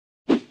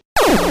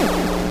If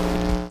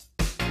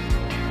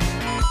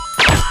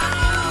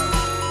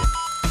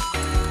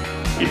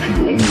you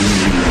only knew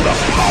the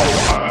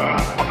power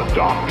of the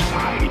dark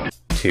side.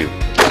 2,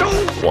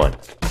 1,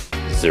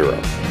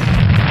 0.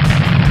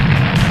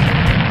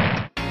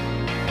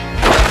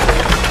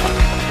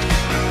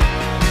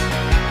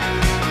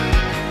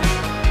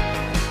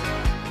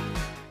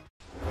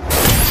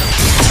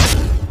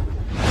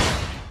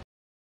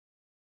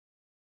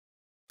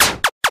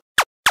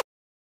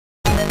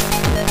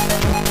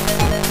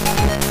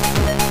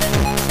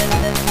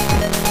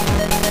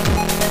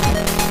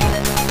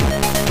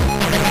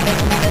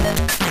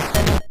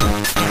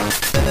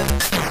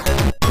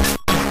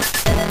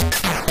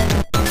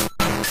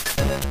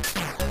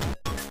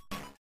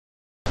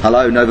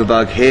 Hello,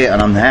 Novabug here,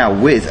 and I'm now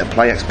with a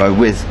Play Expo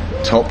with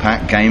Top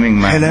Hat Gaming,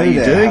 Matt. Hello How are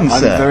you there. doing, sir?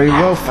 I'm very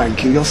well,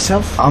 thank you.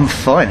 Yourself? I'm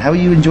fine. How are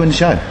you enjoying the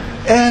show?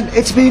 And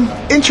it's been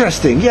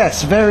interesting,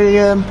 yes, very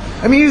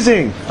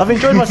amusing. I've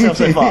enjoyed myself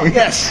so far,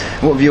 yes.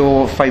 What of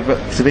your favourite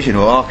exhibition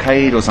or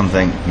arcade or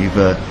something you've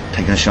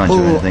taken a shine to,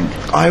 anything?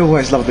 I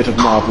always love a bit of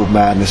marble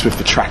madness with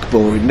the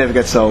trackball. It never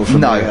gets old for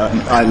me.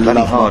 I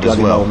love hard bloody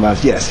as well. marble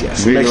madness. Yes,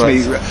 yes. Really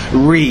It makes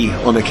me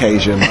on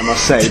occasion, I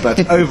must say.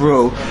 But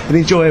overall, an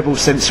enjoyable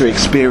sensory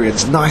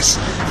experience. Nice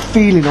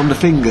feeling on the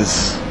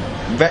fingers.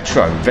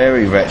 Retro,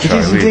 very retro. It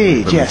is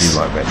indeed, yes. We do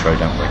like retro,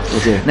 don't we?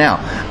 We do. Now,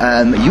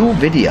 your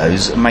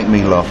videos make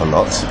me laugh a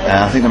lot.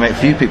 I think they make a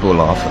few people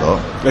laugh a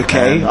lot.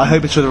 Okay, I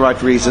hope it's for the right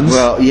reasons.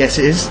 Well, yes,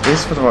 it is.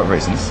 It's for the right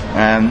reasons.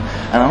 And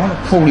I want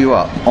to pull you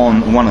up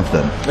on one of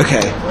them.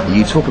 Okay.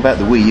 You talk about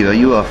the Wii U. Are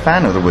you a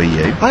fan of the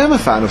Wii U? I am a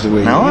fan of the Wii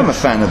U. Now, I'm a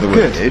fan of the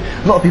Wii U.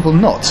 A lot of people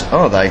not,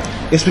 are they?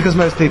 It's because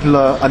most people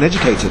are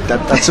uneducated.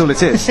 That's all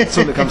it is. That's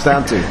all it comes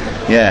down to.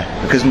 Yeah,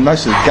 because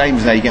most of the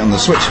games now you get on the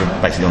Switch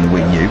are basically on the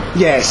Wii U.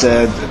 Yes,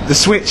 the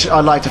Switch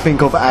I like to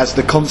think of as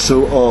the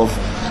console of...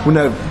 Well,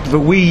 no, the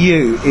Wii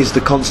U is the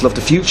console of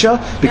the future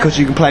because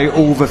you can play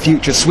all the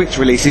future Switch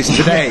releases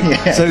today.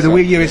 Yeah, so the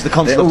Wii U is the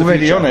console of the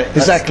future. They're already on it.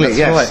 Exactly, that's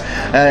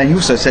yes. Right. You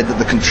also said that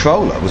the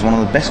controller was one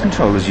of the best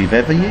controllers you've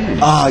ever used.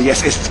 Ah,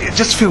 yes, it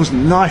just feels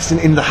nice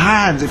in the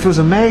hands. It feels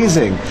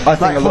amazing. I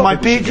think a lot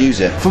of people should use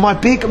it. For my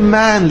big,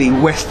 manly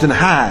Western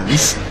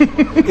hands,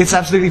 it's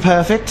absolutely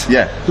perfect.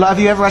 Yeah. Like, have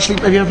you ever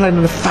played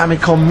on a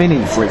Famicom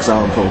Mini, for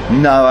example?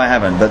 No, I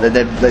haven't, but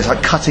there's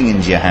like cutting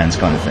into your hands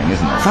kind of thing,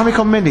 isn't it?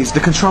 Famicom Minis, the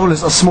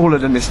controllers are smaller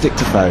than this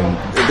dictaphone.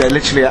 They're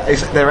literally,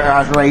 they're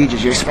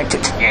outrageous. You expect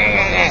it to...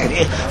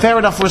 Fair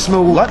enough for a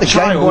small like the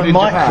Game Boy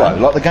Micro,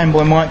 like the Game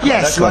Boy Micro.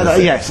 Yes,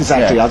 yes,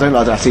 exactly. Yeah. I don't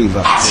like that either.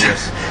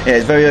 Yes. Yeah,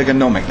 it's very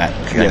ergonomic, that.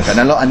 Yes.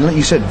 And like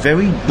you said,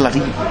 very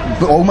bloody,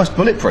 almost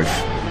bulletproof.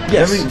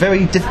 Yes.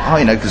 Very different.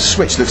 You know, because the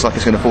Switch looks like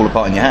it's going to fall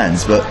apart in your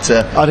hands, but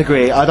I'd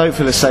agree. I don't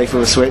feel as safe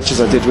with a Switch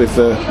as I did with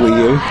the Wii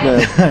U.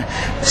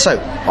 No. So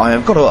I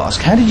have got to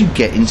ask, how did you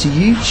get into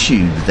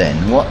YouTube then?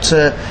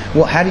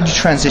 How did you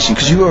transition?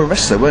 Because you were a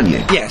wrestler, weren't you?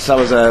 Yes, I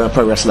was a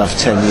pro wrestler for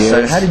 10 years.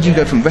 So how did you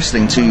go from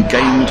wrestling to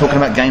talking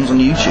about games on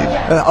YouTube?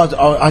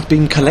 I'd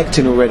been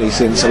collecting already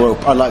since. Well,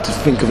 I like to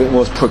think of it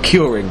more as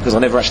procuring because I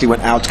never actually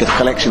went out to get a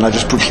collection. I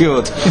just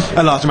procured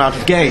a large amount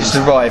of games.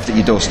 Just arrived at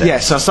your doorstep.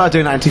 Yes, so I started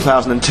doing that in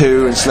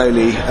 2002 and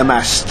slowly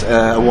amassed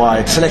a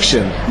wide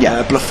selection.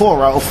 Yeah,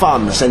 plethora of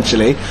fun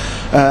essentially.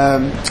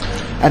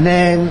 And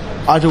then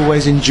I'd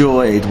always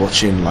enjoyed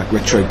watching like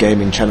retro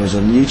gaming channels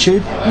on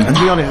YouTube. And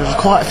to be honest,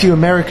 there's quite a few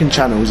American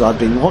channels I'd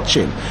been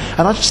watching,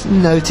 and I just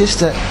noticed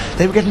that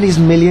they were getting these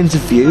millions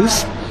of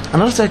views, and I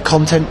noticed their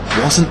content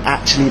wasn't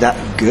actually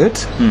that good.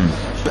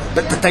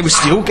 But they were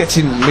still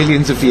getting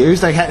millions of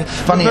views. They had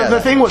the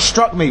thing. What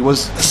struck me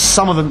was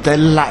some of them, their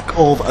lack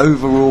of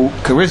overall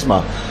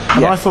charisma.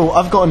 And I thought,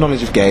 I've got a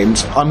knowledge of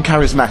games. I'm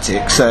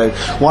charismatic, so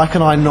why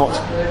can I not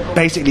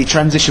basically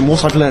transition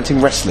what I've learnt in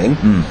wrestling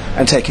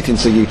and take it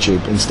into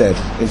YouTube instead,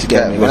 into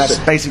gaming? Well, and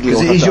that's basically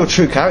because it is your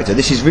true character.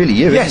 This is really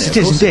you. Yes, isn't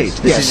it is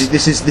indeed.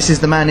 This is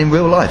the man in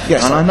real life.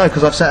 Yes, and I know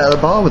because I've sat at a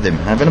bar with him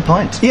having a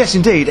pint. Yes,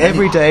 indeed.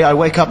 Every day I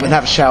wake up and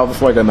have a shower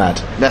before I go mad.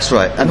 That's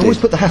right, and always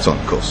put the hat on,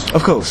 of course.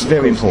 Of course,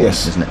 very important,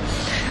 yes. isn't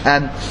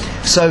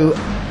it? So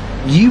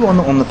you are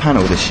not on the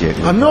panel this year.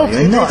 I'm not.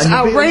 It's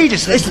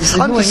outrageous.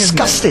 I'm annoying,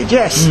 disgusted.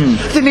 Yes,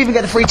 didn't even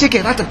get a free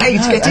ticket. I had to pay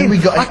to get in.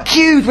 I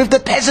queued with the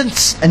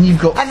peasants, and you've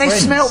got they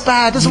smelt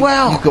bad as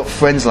well. You've got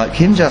friends like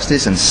Kim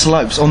Justice and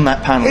Slopes on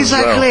that panel.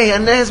 Exactly, as well.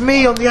 And there's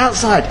me on the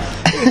outside.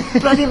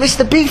 Bloody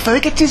Mr. Beefo,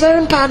 he gets his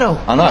own panel.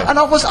 I know. And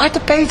I had to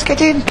pay to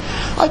get in.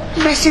 I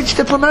messaged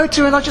the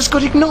promoter and I just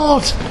got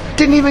ignored.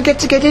 Didn't even get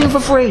to get in for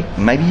free.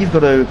 Maybe you've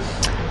got to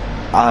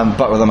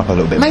butter them up a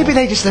little bit. Maybe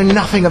they just know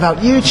nothing about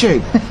YouTube.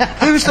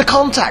 Who's the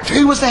contact?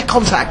 Who was their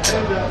contact?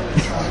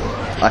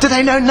 Do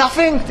they know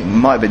nothing? It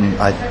might have been.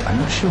 I'm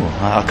not sure.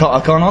 I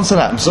can't answer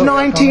that. I'm sorry.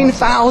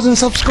 19,000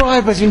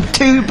 subscribers in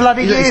 2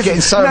 bloody years. He's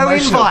getting so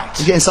emotional. Invite.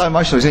 He's getting so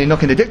emotional. He's nearly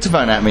knocking the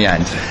dictaphone out of my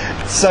hand.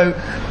 So,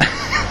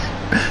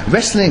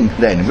 wrestling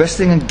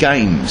and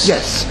games.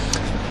 Yes.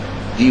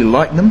 Do you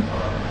like them?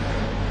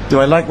 Do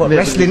I like what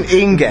wrestling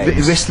in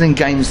games? Wrestling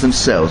games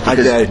themselves. I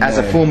Because don't as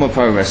a know. former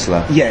pro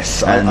wrestler,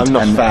 Yes, I'm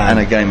not a fan. and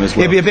a gamer as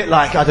well. It'd be a bit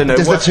like, I don't know,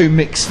 Does the two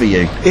mix for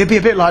you? it'd be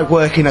a bit like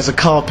working as a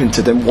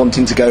carpenter then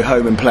wanting to go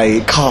home and play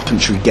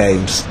carpentry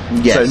games.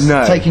 Yes, So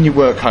no. taking your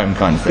work home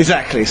kind of thing.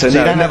 Exactly. So So you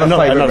no, don't have a not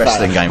favourite fan.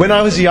 wrestling game? When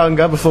I was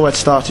younger, before I'd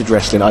started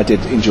wrestling, I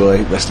did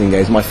enjoy wrestling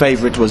games. My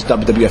favourite was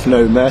WWF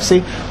No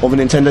Mercy on the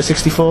Nintendo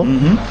 64.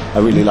 I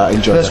really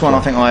enjoyed First that one I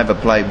game. think I ever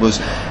played was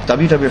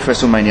WWF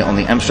WrestleMania on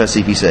the Amstrad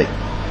CPC,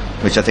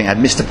 which I think had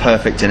Mr.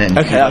 Perfect in it. And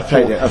Okay, I've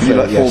played it. I've you played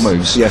like it, four yes.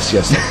 moves. Yes,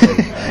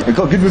 yes. It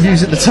got good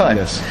reviews at the time.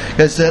 Yes.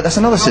 Because that's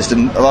another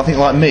system. I think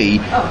like me,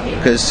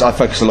 because I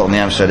focus a lot on the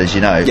Amstrad, as you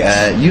know.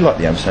 Yes. You like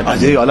the Amstrad? I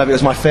do. I love it. It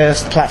was my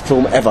first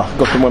platform ever.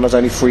 Got them when I was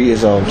only 3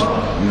 years old.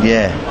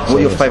 Yeah.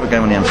 What's your favourite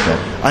game on the Amstrad?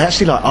 I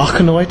actually like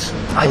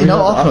Arkanoid. You know,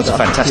 Arkanoid's a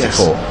fantastic Yes.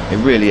 port. It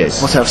really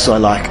is. What else do I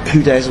like?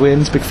 Who Dares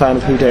Wins. Big fan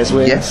of Who Dares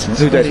Wins. Yes,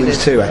 Who Dares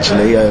Wins 2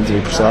 actually, to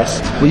be precise.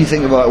 What do you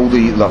think about all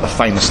the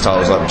famous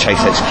titles like the Chase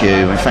HQ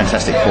and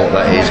fantastic port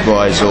that is,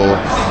 Rise or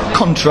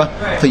Contra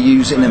for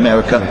use in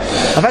America?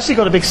 I've actually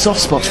got a big soft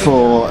spot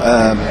for, what's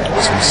I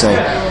going to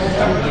say?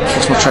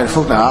 What's my train of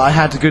thought now? I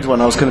had a good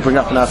one I was going to bring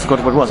up and I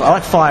forgot what it was. I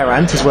like Fire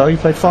Ant as well. You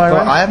played Fire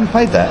Ant? I haven't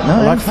played that. No,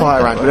 I like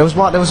Fire Ant,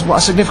 but there was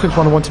a significant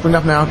one I wanted to bring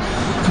up now.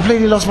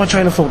 Completely lost my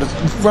train of thought.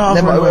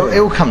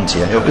 It will come to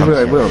you.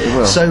 It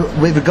will. So,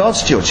 with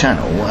regards to your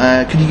channel,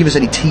 could you give us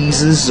any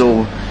teasers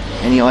or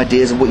any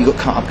ideas of what you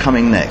got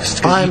upcoming next?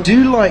 Because you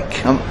do like.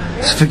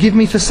 Forgive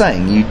me for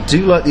saying, you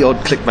do like the odd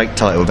clickbait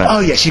title, don't you? Oh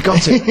yes, you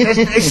got it.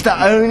 It's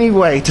the only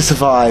way to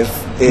survive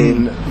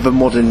in the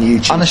modern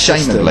YouTube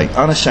Unashamedly.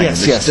 system.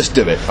 Unashamedly. Yes. Just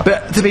do it.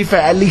 But to be fair,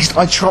 at least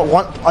I try.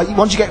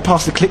 Once you get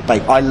past the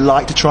clickbait, I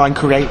like to try and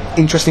create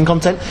interesting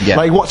content. Yeah.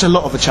 Like, I watch a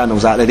lot of the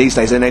channels out there these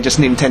days, and they're just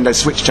Nintendo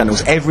Switch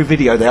channels. Every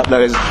video they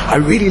upload is, I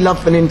really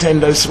love the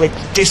Nintendo Switch.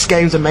 This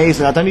game's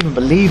amazing. I don't even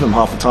believe them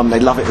half the time. They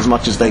love it as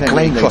much as they Don't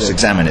claim really they do.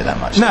 cross-examine it that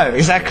much. No,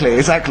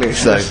 exactly.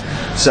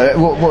 So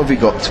what have we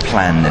got to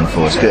plan then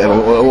for us?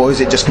 Or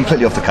is it just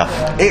completely off the cuff?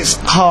 It's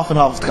half and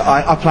half.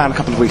 I plan a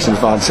couple of weeks in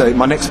advance. So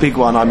my next big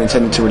one I'm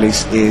intending to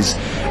release is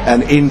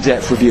an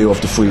in-depth review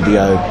of the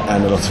 3DO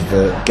and a lot of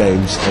the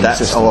games. And the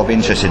system. I'll be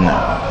interested in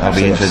that. I'll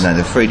be interested in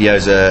that. The 3DO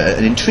is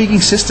an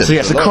intriguing system. So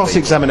yes, a for lot of people.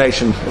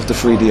 cross-examination of the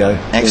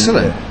 3DO.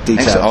 Excellent.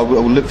 Detail. Excellent. I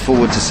will look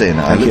forward to seeing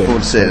that. I Thank look you.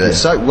 forward to seeing Thank that. you.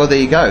 So, well, there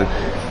you go.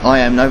 I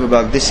am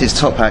Novabug. This is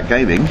Top Hat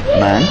Gaming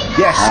Man.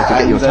 Yes, I have to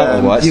get your and,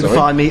 title right. you can sorry.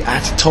 find me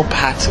at Top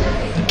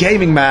Hat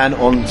Gaming Man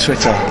on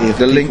Twitter. If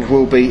The link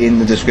will be in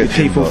the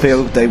description. people box.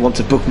 feel they want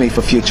to book me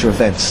for future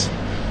events.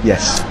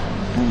 Yes.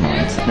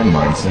 Never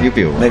mind. You'll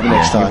be all right. Maybe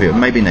next time.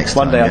 Maybe next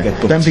One time. day I'll yeah. get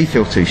booked. Don't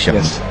feel too shy.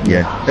 Yes.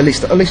 Yeah. At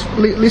least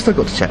I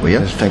got to chat with you.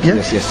 Thank you.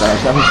 Yeah?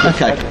 Yes.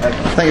 Okay.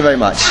 Thank you very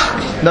much.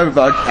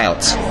 Novabug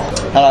out.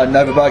 Hello,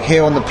 Novabug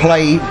here on the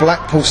Play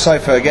Blackpool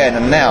sofa again,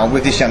 and now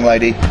with this young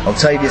lady,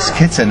 Octavius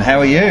Kitten. How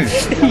are you?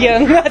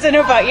 Young, I don't know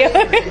about you.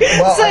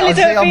 Certainly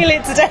don't feel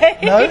it today.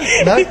 No.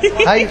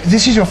 Hey,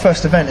 this is your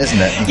first event, isn't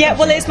it? Yeah,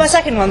 well, it's my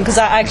second one because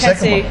I came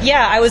Second to. one?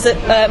 Yeah, I was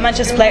at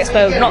Manchester Play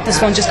Expo. Not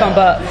this one, just gone,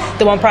 but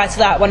the one prior to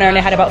that, when I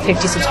only had about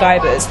 50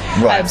 subscribers.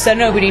 Right. So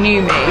nobody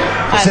knew me.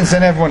 Since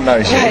then, everyone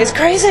knows you. Yeah, it's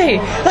crazy.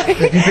 Have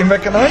you been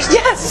recognised?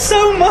 Yes,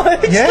 so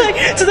much. Yeah?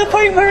 Like, to the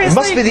point where it's It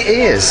must like, be the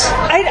ears.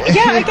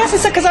 I guess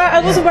it's because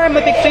I wasn't wearing my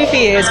big floofy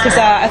ears because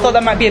I thought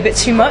that might be a bit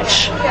too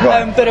much.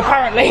 Right. But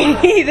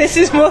apparently this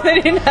is more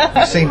than enough.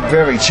 You seem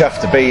very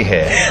chuffed to be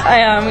here. I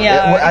am,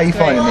 yeah. How are you it's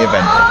great. finding the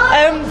event?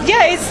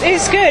 Yeah,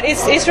 it's good.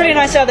 It's really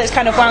nice now that it's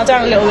kind of wound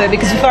down a little bit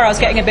because before I was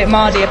getting a bit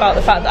mardy about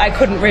the fact that I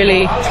couldn't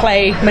really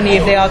play many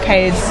of the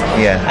arcades.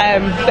 Yeah.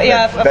 But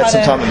yeah, I've Got had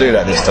some time to do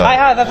that this time. I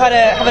have. I've had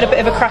a bit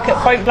of a crack at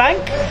Point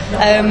Blank.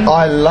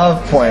 I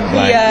love Point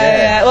Blank.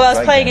 Yeah. Well, I was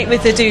Great playing game. it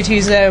with the dude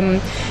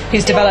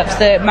who's developed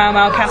the Mau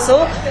Mau Castle,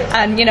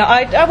 and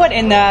I went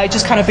in there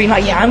just kind of being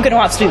like, yeah, I'm going to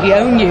absolutely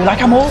own you.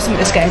 Like, I'm awesome at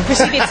this game.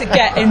 Proceeded to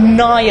get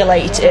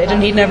annihilated,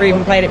 and he'd never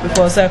even played it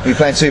before. So Are you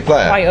playing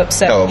two-player? quite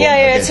upset. Oh, well, Yeah,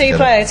 against each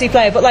other. two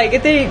player. But like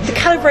the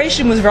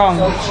calibration was wrong.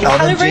 The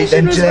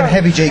calibration was them wrong.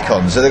 heavy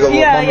G-cons. So they've got one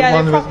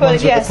they're with proper,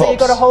 ones with the so you've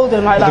pops. got to hold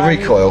them like With that. the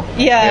recoil.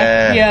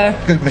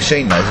 Yeah. Good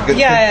machine, though. It's a good,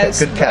 It's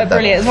good CAD. though.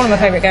 brilliant. It's one of my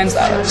favourite games.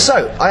 That.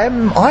 So,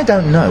 I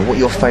don't know what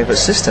your favourite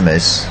system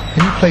is.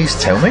 Can you please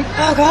tell me?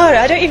 Oh God,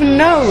 I don't even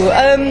know.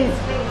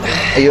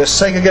 Are you a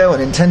Sega girl, a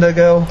Nintendo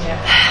girl,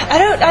 I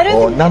don't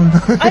or think, none?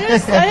 I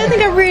don't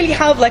think I really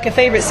have like a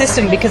favourite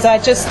system because I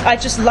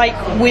just like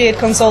weird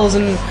consoles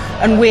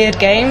and weird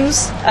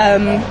games.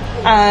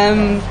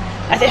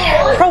 I think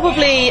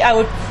probably I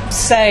would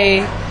say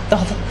the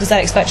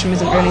ZX Spectrum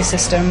isn't really a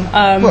system.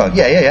 Well,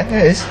 yeah, it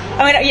is.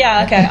 I mean,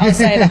 yeah, okay, I'll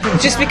say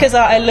that. Just because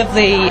I love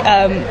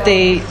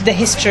the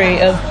history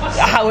of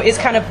how it's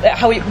kind of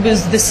how it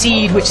was the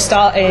seed which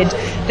started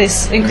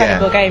this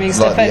incredible gaming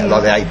stuff. Like the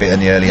 8-bit in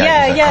the early 80s.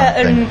 that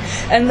kind of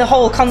thing. And the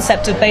whole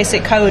concept of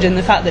basic code and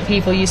the fact that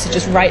people used to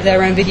just write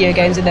their own video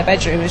games in their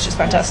bedroom is just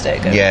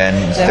fantastic. And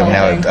the still whole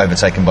now thing.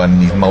 overtaken by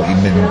these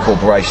multi-million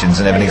corporations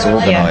and everything's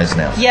organised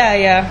now.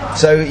 Yeah.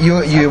 So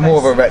you're more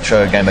of a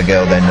retro gamer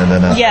girl then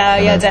than a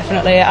Yeah, than a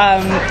definitely.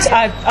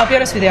 I'll be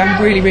honest with you,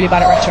 I'm really, really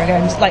bad at retro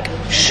games, like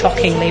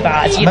shockingly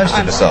bad. Most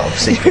of us are.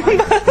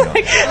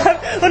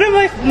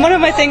 One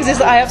of my things is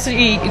that I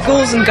absolutely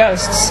ghouls and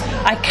ghosts.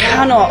 I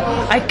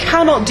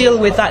cannot deal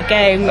with that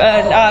game.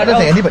 I don't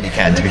think anybody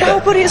can, to be fair. No,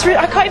 but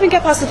I can't even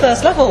get past the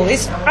first level.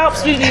 It's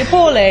absolutely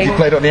appalling. You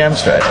played on the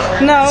Amstrad?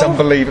 No. It's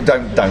unbelievable.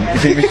 Don't.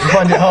 If you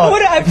find it hard,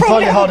 I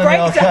probably have a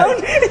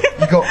breakdown.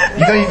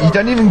 You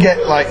don't even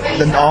get like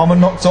the armour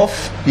knocked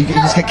off. You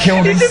just get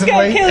killed instantly. Oh,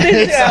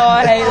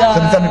 I hate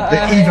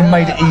that. They even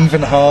made it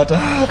even harder.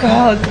 Oh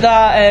god,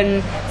 that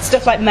and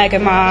stuff like Mega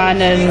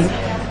Man and.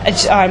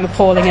 I'm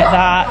appalling at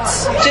that.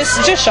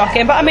 Just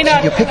shocking. But I mean,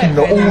 you're picking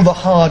all the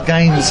hard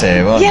games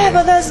here, aren't you? Yeah,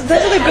 but those are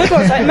the good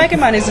ones. Like Mega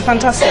Man is a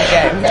fantastic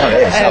game. Oh,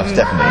 it is,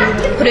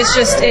 definitely. But it's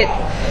just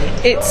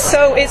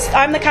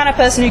I'm the kind of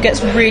person who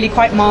gets really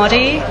quite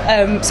mardy.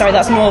 Sorry,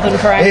 that's northern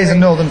for angry. It is a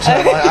northern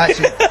term.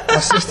 My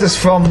sister's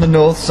from the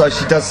north, so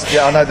she does.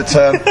 Yeah, I know the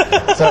term.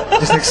 So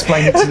just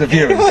explain it to the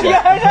viewers.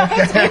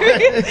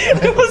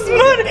 It was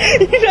mad.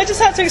 I just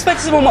had to explain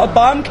to someone what a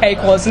barm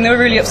cake was, and they were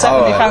really upset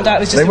when they found out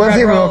it was just. They weren't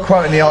thinking we were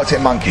quoting the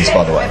Arctic Monkeys,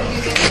 by the way.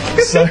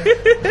 So,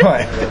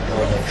 right.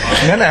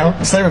 No,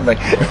 stay with me.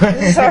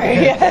 Sorry,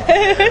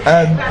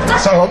 yeah.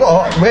 So,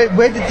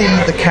 where did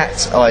the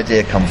cat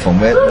idea come from?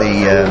 Where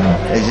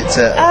is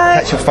it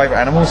cat's your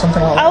favourite animal or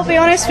something like that? I'll be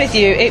honest with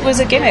you, it was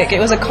a gimmick. It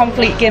was a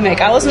complete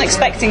gimmick. I wasn't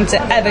expecting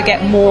to ever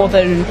get more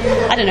than,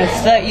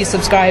 30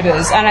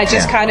 subscribers, and I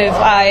just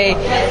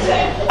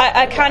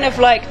I kind of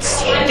liked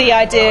the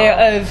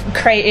idea of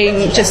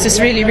creating just this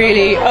really,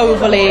 really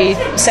overly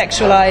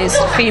sexualised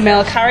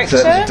female character.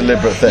 So it was a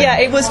deliberate thing? Yeah,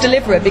 it was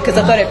deliberate because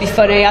I thought it'd be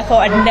funny. I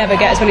thought I'd never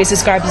get as many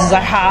subscribers as I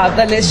have,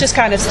 and it's just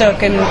kind of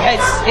stuck, and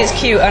it's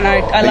cute, and I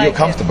like it. You're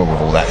comfortable with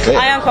all that,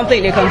 clearly? I am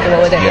completely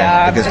comfortable with it,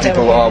 yeah. Because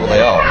people are what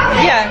they are.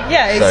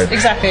 Yeah,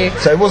 exactly.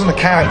 So it wasn't a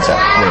character,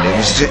 really.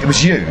 It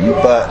was you,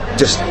 but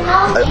just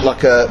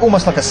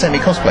almost like a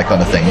semi-cosplay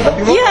kind of thing. Would that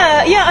be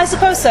right? Yeah, I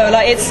suppose so.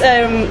 Like it's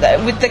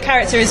with the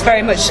character is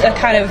very much a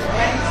kind of.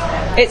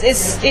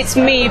 It's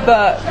me,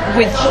 but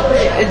with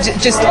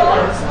just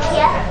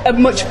a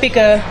much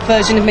bigger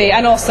version of me,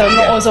 and also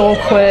not as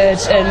awkward,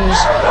 and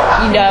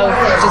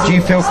do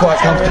you feel quite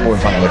comfortable in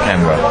front of the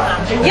camera?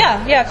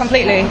 Yeah,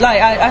 completely. Like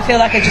I feel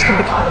like I just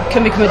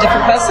can become a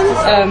different person.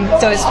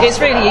 So it's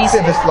really easy.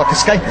 A bit of like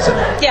escapism.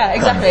 Yeah,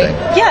 exactly.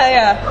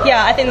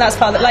 Yeah. I think that's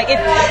part of it. Like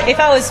if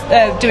I was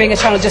doing a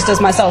channel just as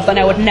myself, then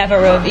I would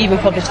never have even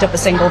published up a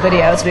single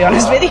video. To be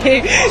honest with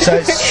you. So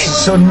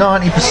it's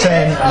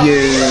 90%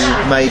 you,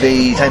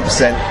 maybe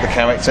 10% the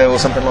character, or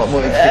something like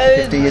that.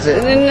 50 is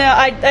it? No,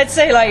 I'd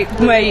say like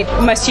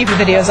my stupid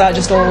videos are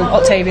just all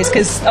Octavius,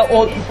 because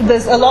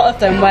there's a lot of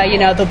them where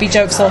there'll be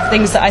jokes or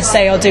things that I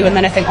say or do, and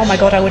then I think, oh my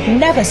god, I would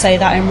never say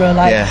that in real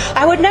life. Yeah.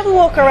 I would never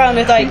walk around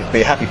with like. But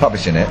you're happy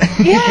publishing it.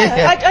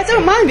 I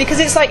don't mind,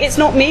 because it's like it's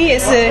not me,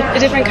 it's a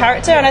different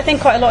character, and I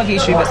think quite a lot of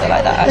YouTubers are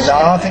like that.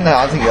 Actually. No,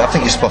 I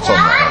think you're spot on.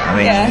 I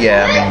mean,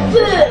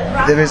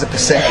 there is a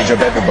percentage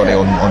of everybody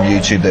on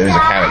YouTube that is a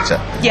character.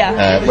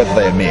 Yeah. Whether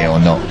they admit it or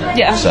not.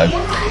 Yeah. So,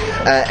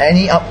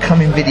 any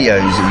upcoming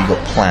videos that you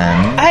got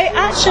planned? I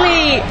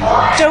actually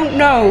don't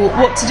know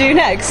what to do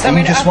next.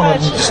 You just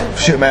want to just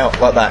shoot them out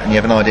like that, and you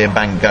have an idea, and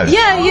bang, go.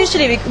 Yeah,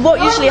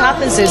 what usually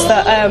happens is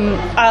that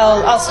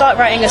I'll start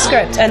writing a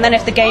script, and then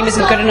if the game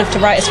isn't good enough to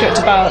write a script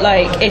about,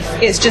 like if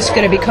it's just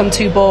going to become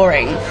too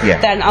boring,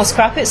 then I'll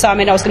scrap it. So I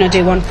was going to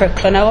do one for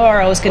Klonoa,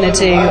 or I was going to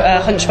do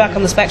Hunchback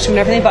on the Spectrum and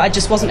everything, but I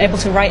just wasn't able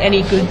to write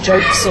any good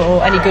jokes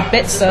or any good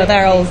bits. So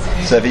they're all.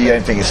 So if you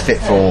don't think it's fit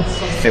for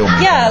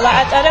filming? Yeah,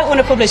 like I don't want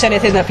to publish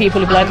anything that people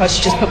will be like, oh,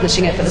 she's just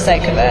publishing it for the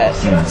sake of it.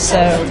 So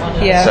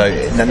yeah.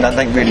 So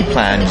nothing really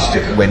planned.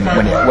 When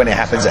it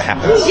happens, it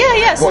happens.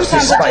 Yeah. Watch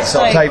this space,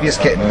 Octavius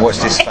Kitten. Watch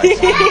this space.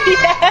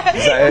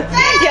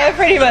 Yeah,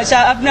 pretty much.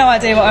 I have no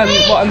idea what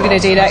I'm going to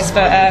do next,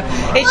 but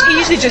it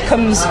usually just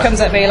comes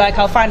at me. Like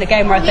I'll find a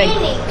game where I think,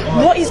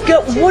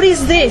 what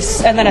is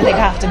this? And then I think I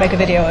have to make a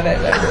video of it.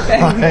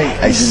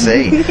 I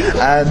see.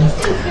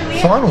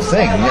 Final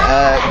thing.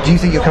 Do you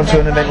think you'll come to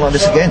an event like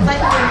this again?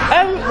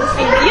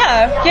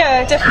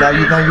 Yeah,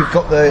 definitely.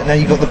 Now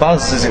you've got the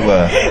buzz, as it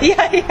were.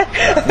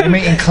 Yeah. You're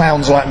meeting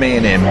clowns like me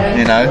and him,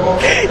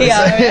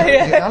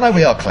 Yeah. I know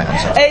we are clowns.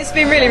 It's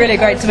been really, really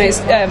great to meet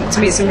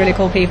some really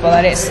cool people,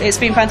 and it's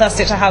been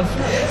fantastic to have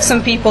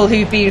some people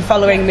who've been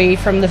following me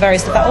from the very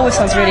start. That always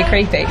sounds really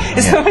creepy.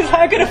 So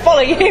I'm going to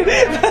follow you.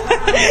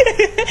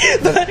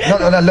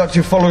 Not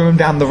you follow them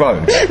down the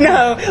road.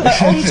 No,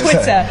 like on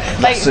Twitter,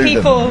 like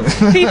people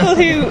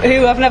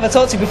who I've never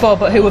talked to before,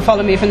 but who would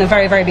follow me from the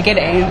very, very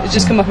beginning,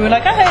 just come up and be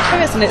like, oh, hey,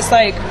 Chris, and it's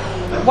like,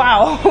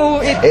 wow,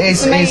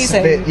 it's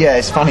amazing.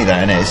 It's funny though,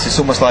 isn't it? It's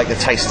almost like a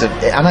taste of.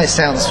 I know it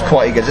sounds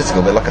quite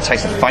egotistical, but like a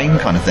taste of fame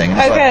kind of thing.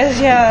 It's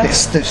yeah.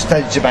 It's the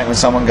stage about when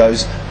someone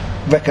goes,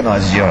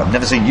 recognises you. I've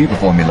never seen you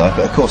perform in your life,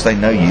 but of course they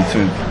know you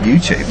through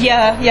YouTube.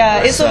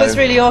 Yeah. It's always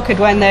really awkward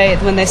when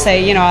they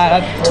say, you know,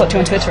 I've talked to you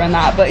on Twitter and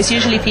that, but it's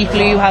usually people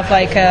who have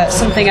like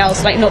something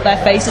else, like not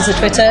their face as a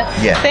Twitter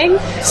thing.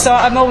 So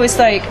I'm always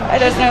like, I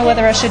don't know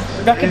whether I should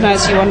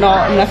recognise you or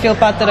not, and I feel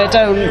bad that I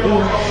don't.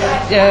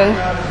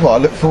 Well, I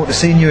look forward to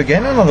seeing you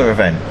again at another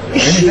event.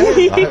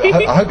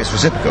 I hope it's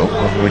reciprocal.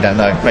 We don't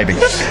know, maybe.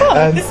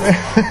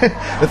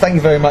 But thank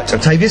you very much,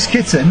 Octavius,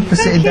 Kitten, for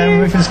sitting down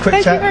with me for this quick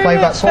chat. Thank you very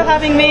much for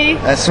having me.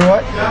 That's all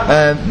right.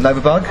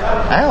 Novabug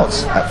out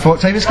for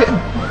Octavius, Kitten.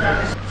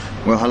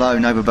 Well, hello,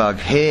 Novabug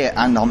here,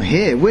 and I'm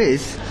here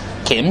with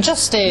Kim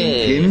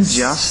Justice. Kim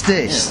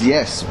Justice,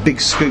 yes,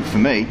 big scoop for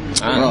me.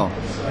 Well,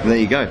 there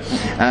you go.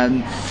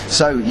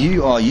 So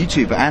you are a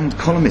YouTuber and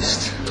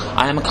columnist.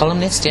 I am a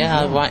columnist,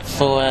 yeah. I write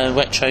for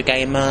Retro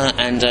Gamer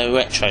and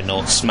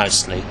Retronauts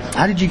mostly.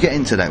 How did you get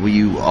into that? Were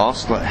you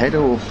asked like head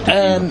or did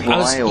you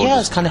apply, I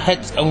was kind of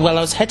I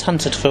was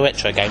headhunted for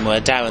Retro Gamer,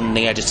 where Darren,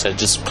 the editor,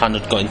 just kind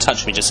of got in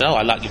touch with me, just said, "Oh,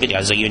 I like your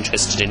videos. Are you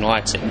interested in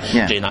writing,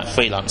 doing like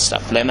freelance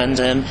stuff for them?" And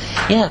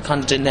I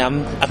kind of did.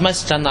 I've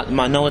mostly done like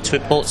Minority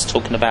Reports,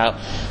 talking about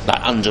like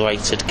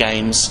underrated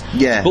games.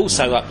 Yeah. But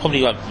also, like,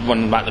 probably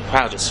one of like the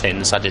proudest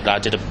things I did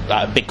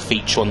a big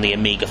feature on the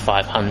Amiga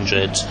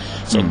 500.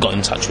 Sort of got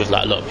in touch with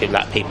like a lot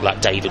of people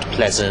like David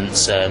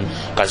Pleasance,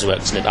 guys who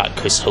worked in it, like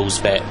Chris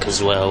Hulsbeck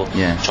as well.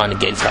 Yeah. Trying to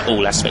get into like,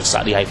 all aspects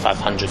like the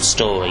A500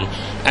 story.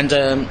 And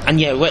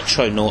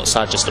Retronauts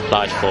I just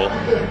applied for,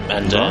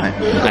 and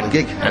got the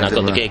gig. And I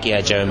got the gig.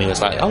 Yeah, Jeremy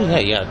was like, "Oh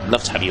yeah, I'd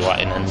love to have you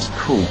writing," and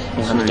cool.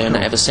 I've been doing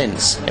that ever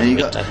since. And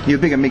you're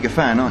a big Amiga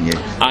fan, aren't you?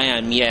 I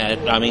am. Yeah.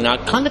 I mean, I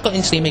kind of got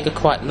into the Amiga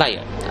quite late,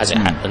 as it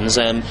happens.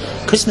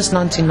 Christmas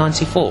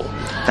 1994.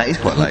 That is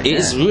quite late. It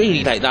is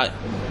really late. Like,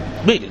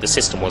 really, the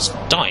system was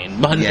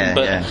dying, but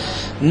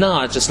no,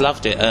 I just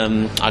loved it.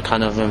 I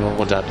kind of remember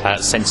what I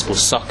played: Sensible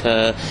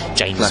Soccer,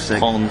 James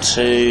Bond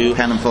 2,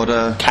 Cannon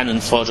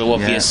Fodder,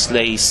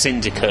 obviously.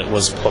 Syndicate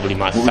was probably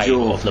my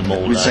favourite of them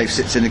all. Would you say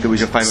Syndicate was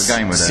your favourite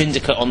game? Was it?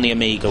 Syndicate on the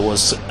Amiga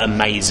was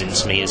amazing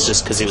to me. It's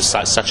just because it was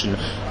like such an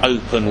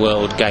open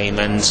world game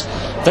and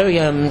very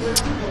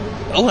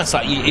almost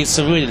like it's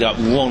a really like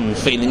one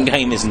feeling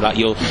game, isn't it? Like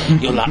you're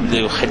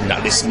heading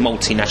like this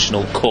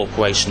multinational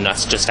corporation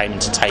that's just aiming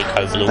to take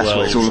over the world. That's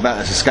what it's all about.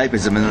 It's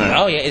escapism, isn't it?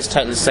 Oh yeah, it's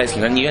totally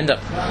escapism, and you end up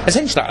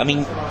essentially. I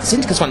mean,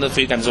 Syndicate's one of the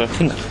few games I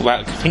think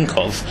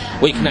of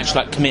where you can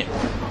actually like commit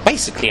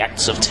basically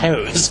acts of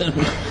terrorism.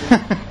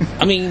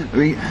 I mean,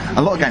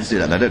 a lot of games do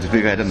that, though,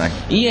 don't they?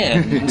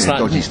 Yeah, it's like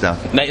dodgy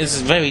stuff. It's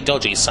very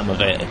dodgy, some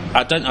of it.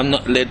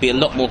 There'd be a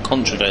lot more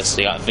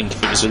controversy, I think,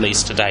 if it was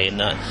released today in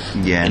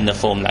the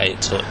form that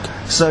it took.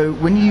 So,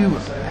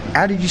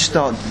 how did you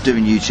start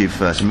doing YouTube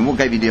first? I mean, what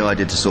gave you the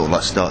idea to sort of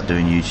like start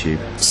doing YouTube?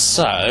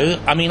 So,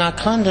 I mean, I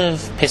kind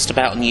of pissed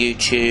about on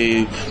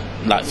YouTube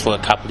like for a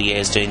couple of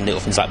years, doing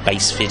little things like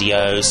base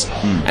videos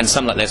and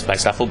some like Let's Play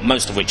stuff,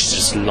 most of which is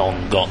just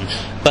long gone.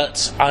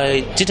 But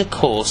I did a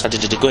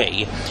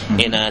degree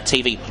in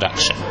TV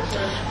production,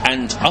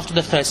 and after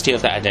the first year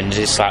of that, I then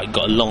just like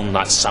got a long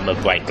like summer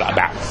break, like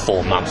about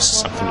 4 months,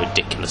 something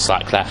ridiculous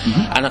like that.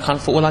 And I kind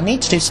of thought, well, I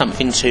need to do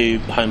something to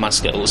hone my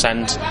skills,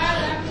 and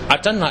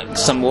I'd done like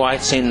some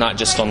writing, like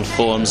just on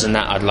forums and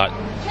that.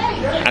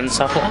 And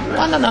so I thought,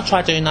 why don't I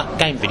try doing that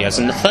game videos?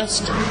 And the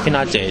first thing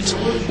I did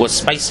was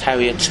Space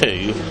Harrier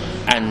 2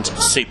 and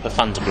Super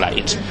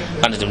Thunderblade.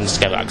 Kind of doing them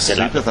together, like I said.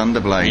 Super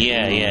Thunderblade.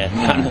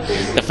 Yeah.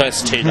 The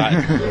first two,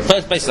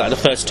 basically the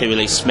first two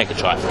released Mega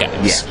Drive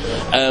games.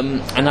 Yeah.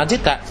 And I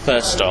did that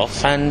first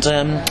off, and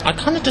I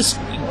kind of just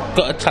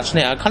got a touch in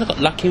it. I kind of got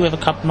lucky with a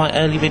couple of my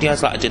early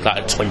videos. Like I did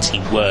like a 20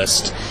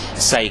 worst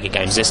Sega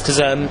games list, because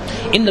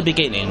in the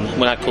beginning,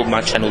 when I called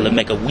my channel the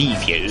Mega Wii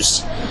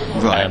Views,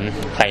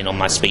 playing on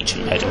my speech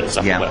impediment and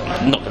stuff, well,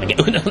 I'm not going to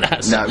get rid of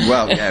that. So. No,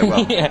 well.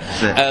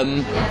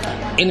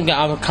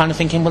 I was kind of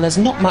thinking, well, there's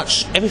not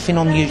much. Everything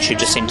on YouTube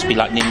just seemed to be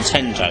like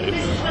Nintendo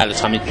at the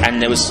time,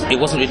 and it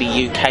wasn't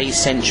really UK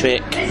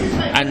centric,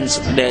 and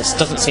there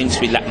doesn't seem to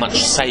be that much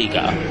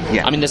Sega.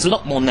 Yeah. I mean, there's a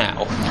lot more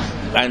now,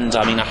 and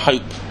I mean, I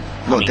hope.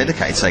 A lot of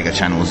dedicated Sega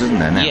channels, isn't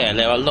there, now? Yeah,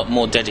 there are a lot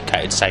more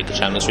dedicated Sega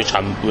channels, which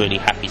I'm really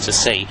happy to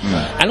see.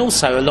 And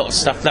also a lot of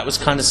stuff that was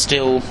kind of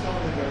still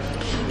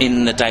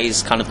in the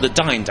days, kind of the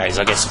dying days,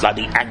 I guess, like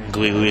the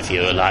angry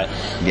reviewer, like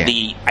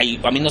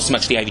I mean, not so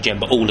much the AVGN,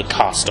 but all the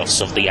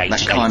cast-offs of the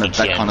AVGN.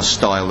 That kind of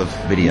style of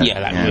video.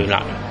 Yeah, really,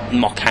 like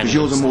mock handles. Because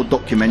yours are more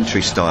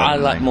documentary style. I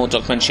like more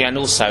documentary, and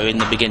also in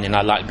the beginning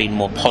I like being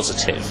more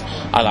positive.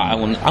 I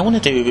want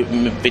to do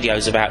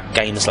videos about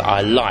games that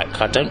I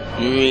like. I don't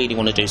really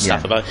want to do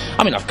stuff about.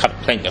 I mean, I've covered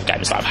plenty of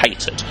games that I've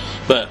hated,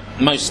 but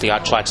mostly I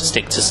try to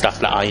stick to stuff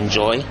that I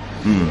enjoy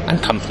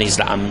and companies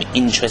that I'm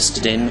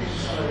interested in,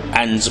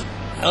 and.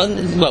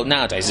 Well,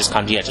 nowadays it's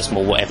kind of just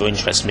more whatever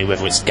interests me,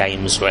 whether it's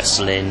games,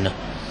 wrestling,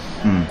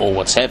 or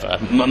whatever.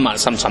 Might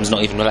sometimes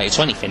not even related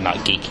to anything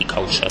like geeky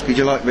culture.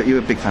 You're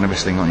a big fan of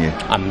wrestling, aren't you?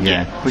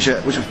 Yeah. What's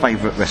your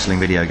favourite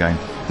wrestling video game?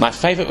 My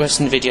favourite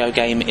wrestling video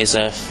game is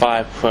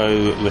Fire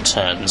Pro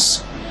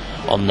Returns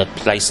on the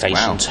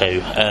PlayStation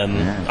 2.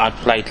 I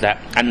played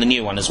that, and the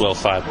new one as well,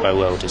 Fire Pro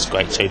World, is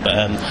great too.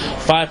 But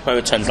Fire Pro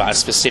Returns, like, I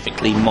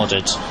specifically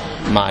modded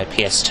my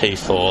PS2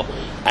 for,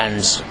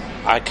 and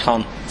I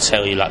can't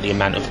tell you like the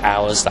amount of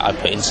hours that I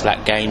put into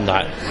that game.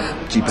 Like,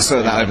 do you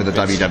prefer that over the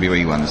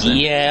WWE ones? Then?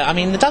 Yeah, I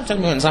mean the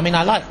WWE ones. I mean,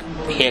 I like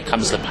Here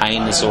Comes the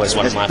Pain. It's always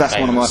one of my favourites.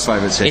 That's one of my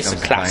favourites. It's a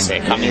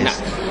classic. I mean,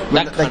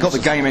 they got the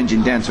game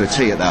engine down to a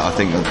T at that. I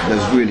think there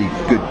was really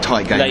good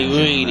tight game. They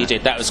really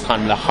did. That was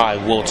kind of the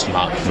high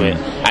watermark for it,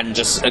 and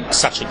just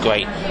such a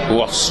great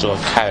roster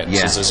of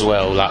characters as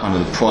well. Like kind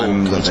of the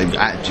prime that they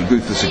actually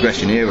Ruthless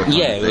Aggression era.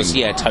 It was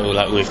total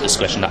like Ruthless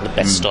Aggression, like the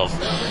best of.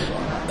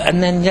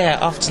 And then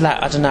after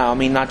that, I don't know. I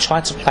mean, I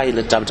tried to play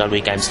the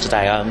WWE games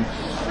today.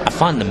 I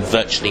find them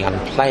virtually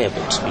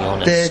unplayable, to be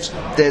honest.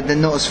 They're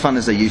not as fun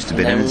as they used to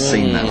be. They haven't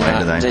seem that way,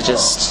 do they? They're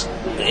just.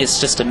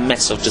 It's just a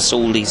mess of just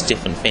all these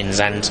different things,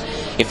 and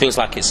it feels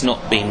like it's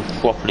not being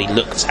properly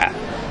looked at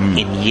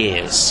in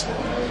years.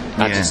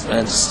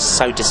 It's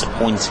so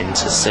disappointing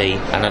to see,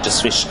 and I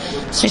just wish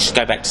to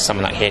go back to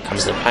something like Here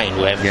Comes the Pain,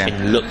 where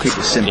everything looks keep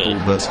it simple,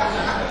 good,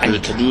 and you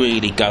could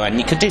really go and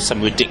you could do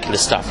some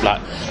ridiculous stuff, like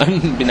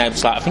being able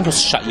to, like, I think it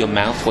was Shut Your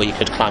Mouth, where you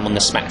could climb on the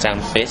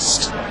SmackDown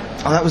fist.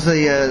 Oh, that was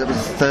the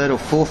third or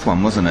fourth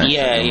one, wasn't it?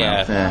 Yeah,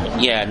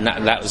 and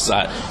that was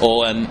like,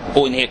 or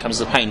in Here Comes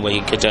the Pain, where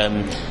you could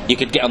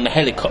get on the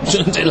helicopter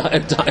and do like a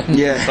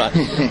dive. Like,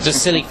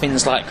 just silly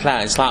things like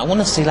that. It's like, I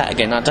want to see that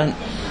again. I don't,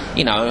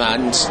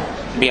 and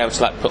be able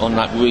to like put on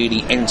like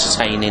really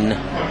entertaining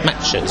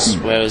matches,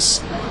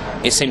 whereas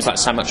it seems like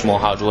so much more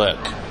hard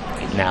work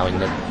now in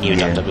the new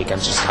WWE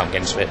games. Just can't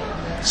get into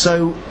it.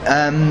 So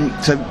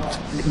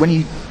when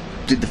you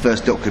did the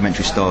first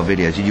documentary style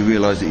video, did you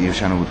realise that your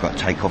channel would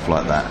take off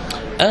like that?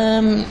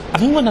 I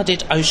think when I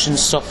did Ocean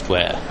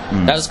Software,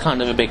 that was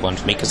kind of a big one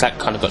for me, because that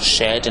kind of got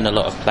shared in a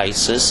lot of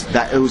places.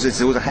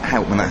 It's always a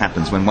help when that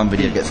happens, when one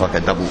video gets like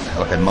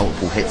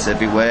multiple hits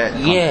everywhere.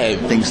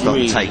 Things start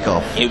to take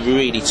off. It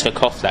really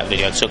took off. That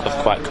video took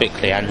off quite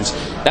quickly, and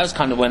that was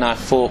kind of when I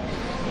thought,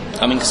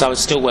 I mean, because I was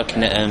still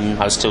working at,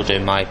 I was still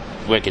doing my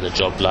regular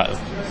job, like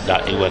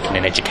working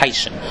in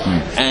education,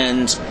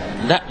 and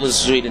that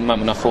was really the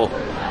moment I thought,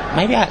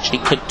 maybe I actually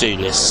could do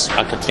this.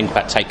 I could think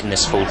about taking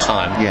this full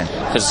time.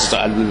 Because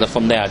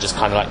from there I just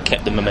kind of like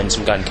kept the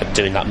momentum going, kept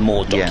doing like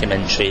more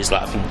documentaries.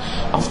 Like I think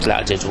after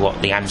that I did the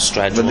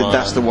Amstrad one.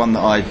 That's the one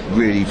that I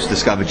really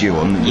discovered you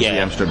on. Was the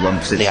Amstrad one.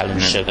 The Alan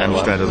Sugar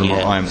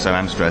Amstrad, I am so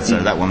Amstrad. So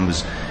that one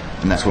was.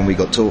 And that's when we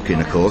got talking,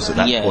 of course, at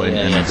that point,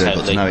 and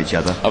got to know each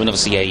other. I mean,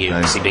 obviously, you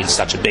obviously being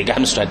such a big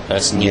Amstrad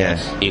person, you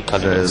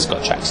kind of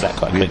got tracked to that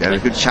quite quickly. We had a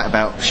good chat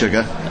about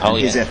Sugar and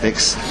his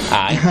ethics.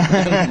 Aye.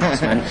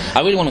 I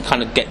really want to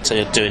kind of get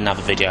to do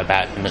another video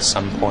about him at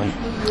some point.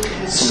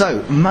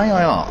 So, may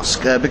I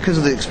ask, because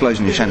of the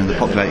explosion of your channel and the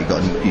popularity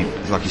you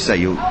got, like you say,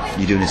 you're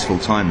doing this full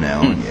time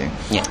now, aren't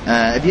you?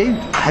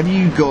 Have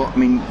you got, I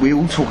mean, we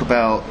all talk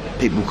about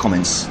people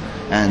comments,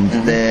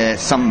 and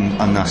some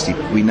are nasty.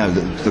 We know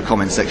that the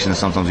comment section is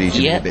sometimes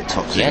usually a bit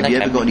toxic. Have you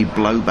ever got any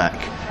blowback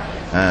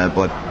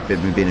by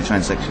being a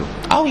transsexual?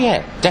 Oh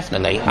yeah,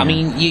 definitely. I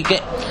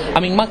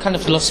mean, my kind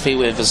of philosophy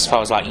with, as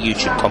far as like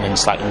YouTube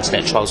comments, like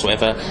internet trolls,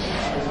 whatever,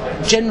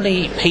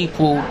 generally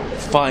people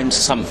find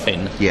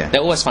something. They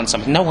always find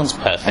something. No one's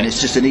perfect, and it's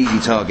just an easy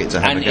target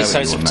to have. And so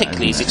it's a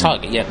particularly easy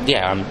target.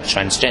 I'm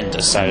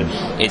transgender, so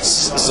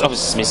it's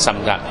obviously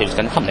something that people's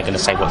going to come. They're going to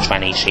say what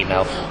tranny,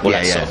 female, all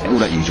that sort of thing. All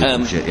that usual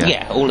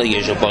bullshit. All the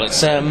usual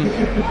bollocks. I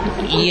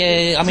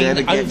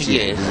mean, over the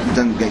years, it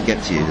doesn't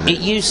get to you. Does it?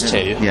 It used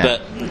to,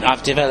 but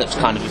I've developed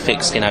kind of a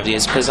thick skin over the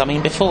years, because I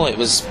mean, before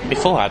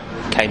I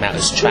came out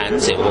as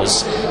trans, it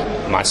was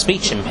my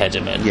speech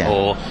impediment,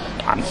 or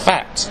I'm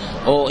fat,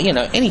 or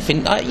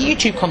anything.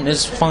 YouTube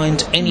commenters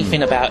find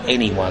anything about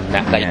anyone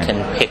that they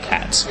can pick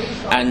at,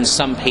 and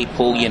some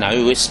people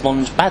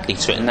respond badly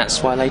to it, and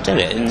that's why they do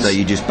it. And so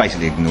you just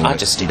basically ignore it. I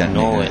just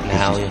ignore it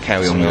now. You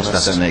carry on with your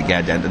stuff. Don't let it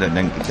get down.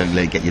 Don't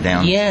let it get you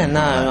down.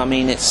 I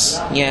mean, it's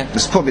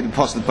It's probably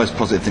the most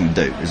positive thing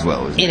to do as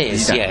well. Isn't it? It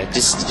is.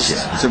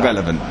 It's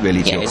irrelevant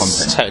really to your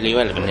content. It's totally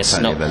irrelevant. It's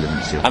not.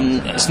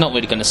 It's not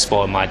really going to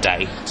spoil my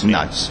day.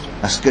 No,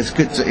 that's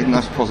good.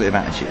 Nice positive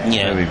attitude.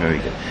 Very, very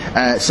good.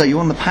 So you're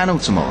on the panel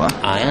tomorrow.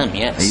 I am,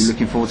 yes. Are you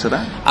looking forward to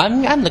that?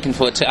 I'm looking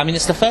forward to it. I mean,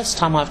 it's the first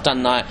time I've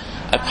done like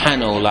a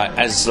panel like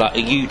as like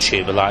a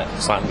YouTuber. Like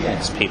it's like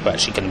there's people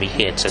actually going to be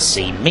here to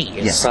see me.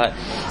 It's like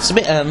it's a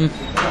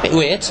bit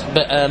weird,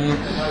 but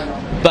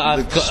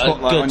I've got a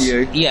good on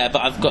you.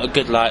 But I've got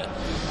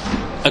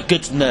a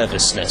good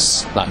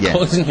nervousness, like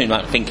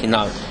thinking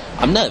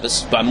I'm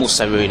nervous, but I'm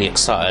also really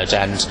excited,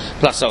 and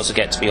plus I also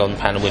get to be on the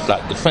panel with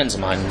like good friends of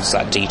mine,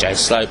 like DJ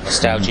Slope,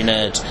 Nostalgia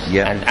Nerd,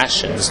 and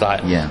Ashens,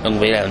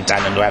 and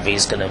Dan and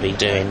Ravi's going to be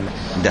doing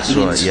the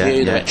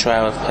interview, the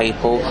retro of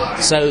people.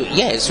 So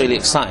it's really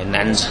exciting,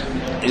 and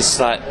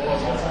it's like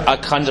I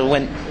kind of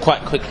went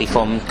quite quickly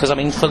because I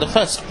mean, for the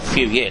first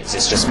few years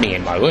it's just me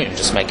in my room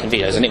just making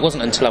videos, and it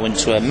wasn't until I went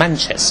to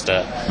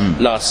Manchester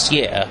last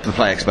year to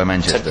Play Expo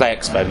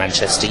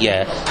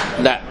Manchester,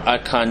 that I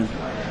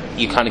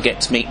you kind of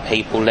get to meet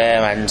people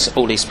there, and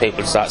all these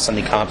people start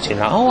suddenly come up to you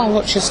and like, oh, I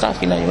watch your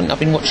stuff, you know, I've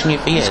been watching you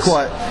for years. It's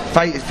quite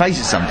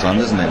phases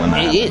sometimes, isn't it? When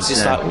that it is.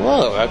 It's like,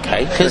 whoa,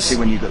 okay. Especially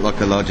when you've got like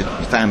a larger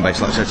fan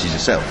base like such as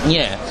yourself.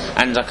 Yeah,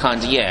 and I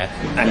kind of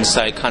and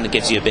so it kind of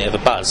gives you a bit of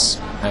a buzz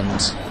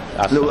and.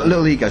 A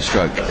little ego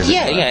stroke.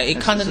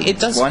 It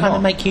does kind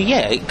of make you.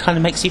 Yeah, it kind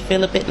of makes you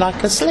feel a bit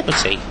like a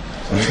celebrity.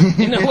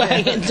 In a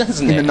way,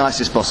 doesn't it? In the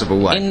nicest possible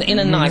way. In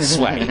a nice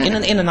way.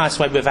 In a nice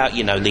way, without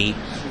the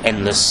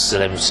endless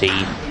celebrity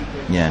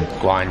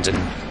grind and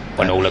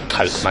all the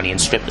coke money and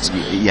strippers.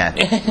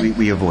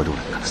 We avoid all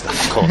that kind of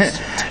stuff. Of course.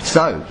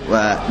 So,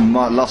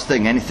 my last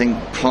thing.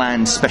 Anything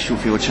planned special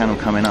for your channel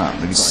coming up?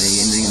 Have you got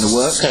anything in the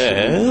works?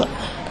 So,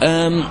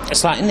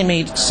 it's like in the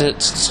immediate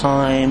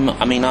time.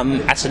 I mean,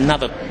 I'm at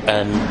another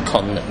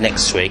con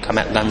next week. I'm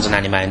at London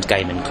Anime and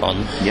Gaming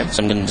Con. Yep.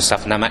 So I'm going to do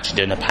stuff, and I'm actually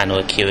doing a panel,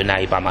 a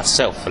Q&A by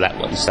myself for that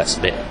one. So that's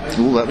a bit.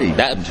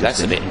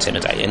 That's a bit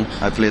intimidating.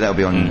 Hopefully that'll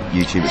be on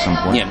YouTube at some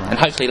point. Yeah, and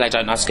hopefully they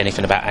don't ask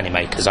anything about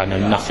anime because I know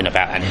nothing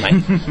about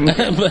anime.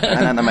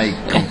 An anime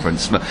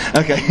conference, but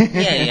okay.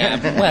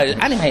 Yeah.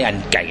 Well, anime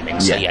and gaming.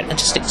 So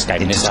just stick to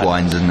gaming.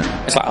 Intertwined, isn't it?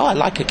 It's like, oh, I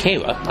like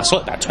Akira. I saw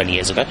it about 20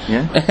 years ago.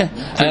 Yeah.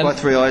 3 by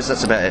 3 eyes.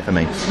 That's about it for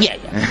me. Yeah.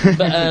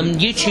 But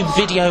YouTube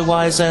video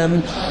wise,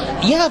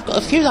 I've got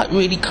a few like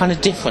really kind of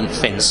different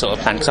things sort of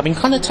planned because I've been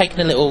kind of taking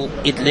a little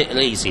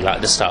easy like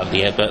at the start of the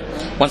year, but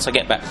once I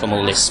get back from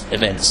all this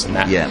events and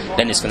that,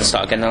 then it's going to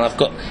start again. And I've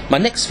got my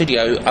next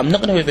video. I'm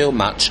not going to reveal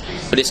much,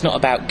 but it's not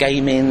about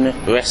gaming,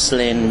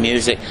 wrestling,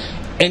 music,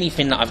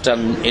 anything that I've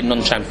done in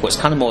non-channel before. It's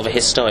kind of more of a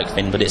historic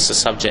thing, but it's a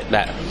subject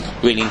that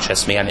really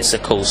interests me and it's a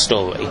cool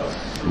story.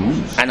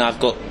 And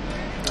I've got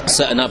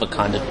certain other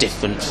kind of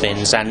different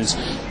things,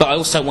 but I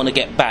also want to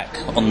get back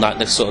on like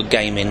the sort of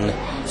gaming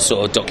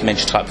sort of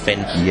documentary type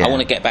thing. I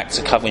want to get back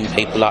to covering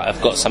people. Like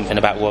I've got something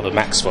about Robert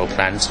Maxwell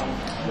planned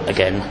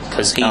again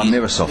because he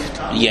Mirrorsoft.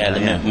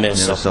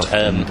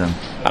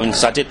 Mirrorsoft. I mean,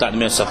 because I did like the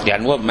Mirrorsoft video,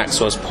 and Robert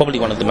Maxwell is probably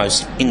one of the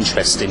most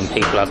interesting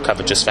people I've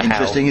covered just for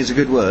interesting is a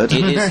good word.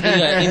 It is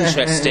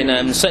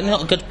interesting. Certainly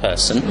not a good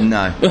person.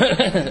 No.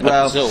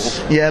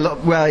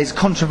 Well, he's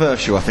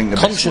controversial. I think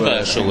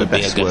controversial would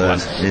be a good one.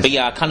 Is... But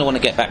I kind of want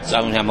to get back to.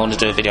 I want to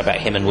do a video about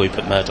him and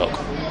Rupert Murdoch.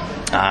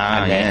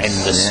 And their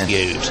endless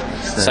feud.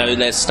 So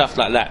there's stuff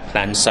like that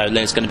planned. So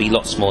there's going to be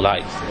lots more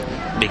like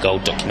big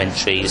old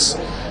documentaries.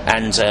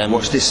 And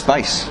watch this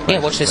space.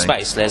 Watch this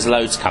space. There's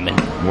loads coming.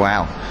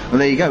 Wow. Well,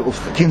 there you go.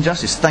 Well, King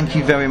Justice, thank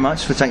you very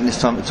much for taking this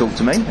time to talk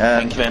to me.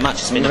 Thank you very much.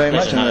 It's been a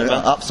pleasure.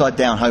 Upside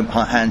down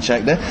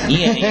handshake there.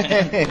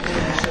 Yeah.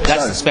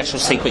 That's a special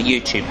secret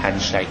YouTube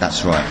handshake.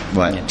 That's right.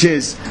 Yeah.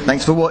 Cheers.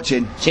 Thanks for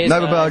watching. Cheers,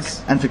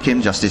 Novabug and for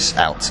King Justice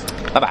out.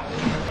 Bye-bye.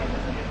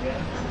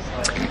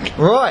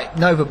 Right,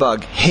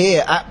 Novabug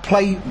here at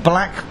Play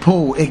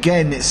Blackpool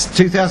again. It's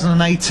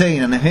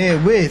 2018 and I'm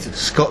here with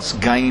Scott's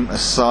Game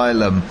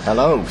Asylum.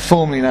 Hello.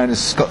 Formerly known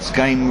as Scott's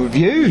Game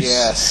Reviews.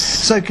 Yes.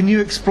 So can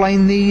you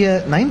explain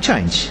the name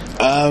change?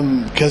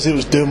 Because it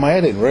was doing my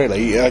head in,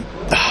 really.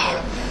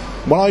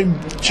 When I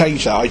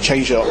changed that, I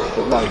changed it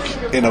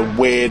like in a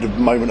weird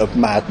moment of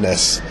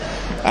madness.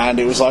 And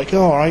it was like,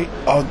 alright,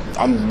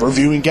 I'm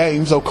reviewing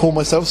games, I'll call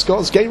myself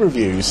Scott's Game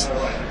Reviews.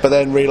 But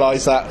then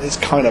realised that it's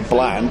kind of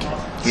bland.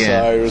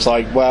 Yeah. So it was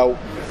like, well...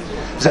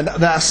 So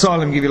that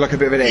Asylum give you like a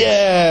bit of an edge?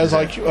 Yeah, it was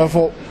like, I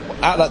thought,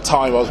 at that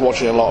time I was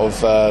watching a lot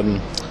of,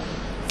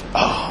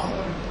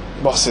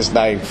 what's his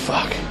name?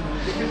 Fuck.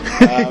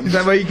 Is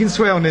that where you can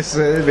swear on this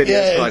video?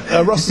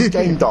 Yeah, Russ's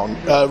Game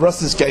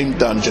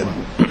Dungeon.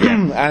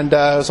 And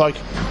I was like,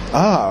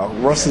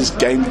 Russ's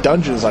Game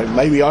Dungeon. Like,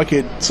 maybe I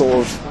could sort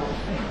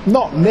of,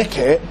 not nick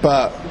it,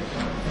 but...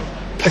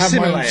 have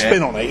my own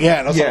spin on it,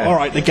 and I was like,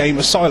 alright, the Game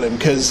Asylum,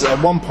 because at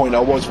one point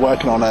I was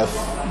working on a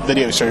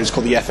video series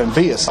called the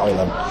FMV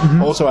Asylum.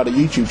 I also had a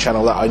YouTube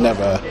channel that I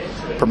never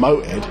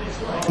promoted.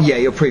 Yeah,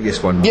 your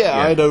previous one. Yeah,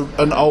 I had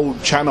an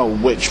old channel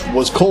which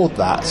was called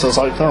that, so I was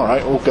like,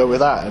 alright, we'll go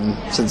with that,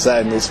 and since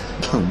then,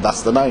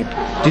 that's the name.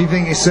 Do you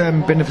think it's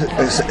been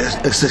a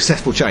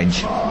successful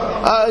change?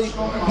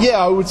 Yeah,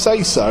 I would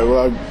say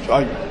so.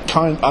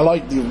 I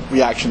like the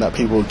reaction that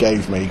people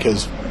gave me,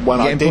 because when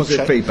I did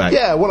positive feedback.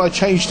 Yeah, when I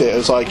changed it, it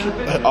was like,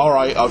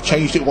 alright, I've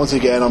changed it once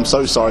again, I'm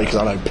so sorry, because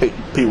I know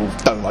people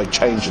don't like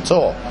change at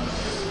all.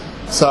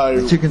 So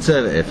they're too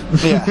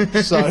conservative.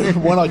 Yeah, so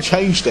when I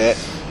changed it,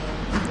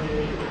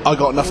 I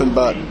got nothing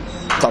but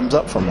thumbs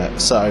up from it,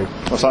 so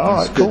I was like,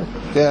 alright, cool.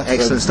 Yeah,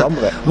 excellent stuff.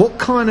 With it. What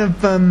kind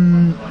of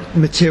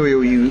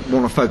material you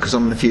want to focus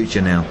on in the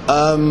future now?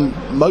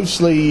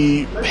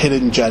 Mostly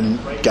hidden gen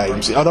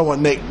games. I don't want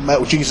to nick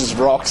Metal Jesus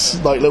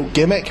Rock's like little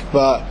gimmick,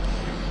 but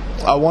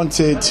I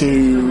wanted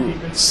to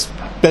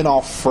spin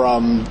off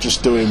from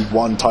just doing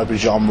one type of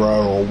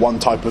genre or one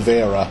type of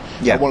era.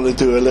 I wanted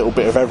to do a little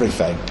bit of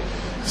everything.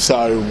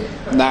 So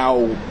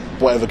now,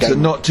 whatever game. So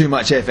not too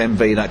much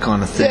FMV, that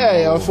kind of thing.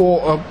 Yeah, I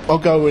thought I'll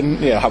go and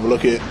have a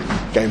look at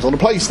games on the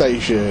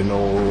PlayStation,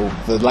 or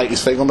the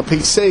latest thing on the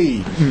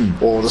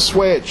PC, or the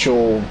Switch,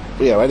 or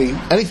anything.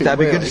 That'd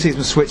be really. good to see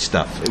some Switch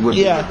stuff. It would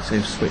be good to see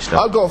some Switch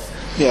stuff. I've got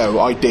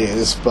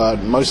ideas,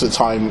 but most of the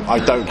time I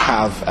don't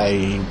have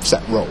a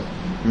set rule.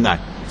 No.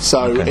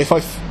 So if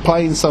I'm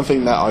playing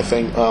something that I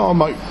think, I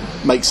might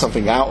make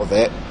something out of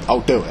it,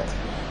 I'll do it.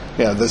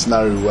 There's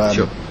no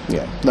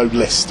no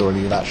list or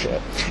any of that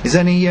shit. Is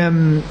there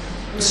any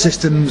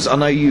systems? I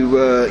know you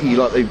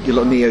like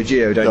Neo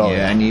Geo, don't you?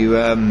 Yeah. And you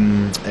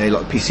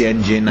like PC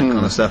Engine, that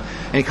kind of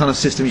stuff. Any kind of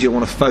systems you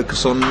want to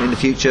focus on in the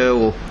future,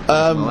 or?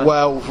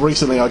 Well,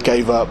 recently I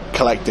gave up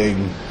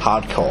collecting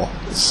hardcore,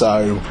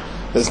 so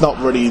there's not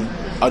really.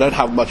 I don't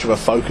have much of a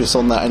focus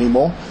on that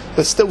anymore.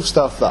 There's still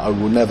stuff that I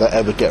will never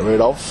ever get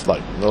rid of,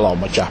 like a lot of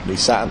my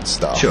Japanese Saturn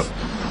stuff. Sure.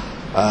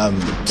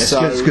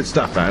 It's good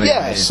stuff, man.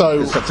 Yeah, so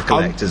good stuff to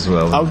collect as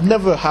well. I've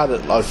never had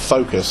it like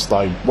focused.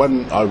 Like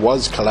when I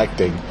was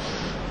collecting,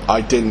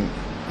 I didn't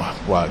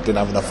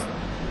have enough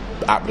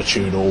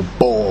aptitude or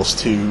balls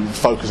to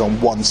focus on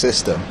one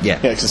system. Yeah.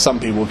 Because some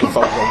people can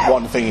focus on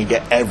one thing and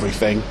get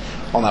everything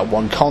on that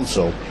one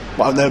console.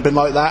 But I've never been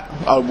like that.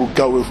 I will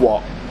go with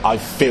what I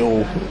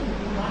feel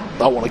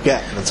I want to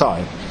get at the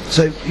time.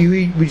 So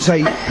would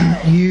say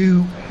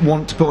you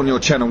want to put on your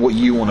channel what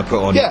you want to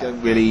put on? Yeah. You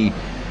don't really.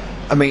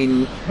 I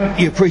mean,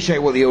 you appreciate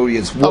what the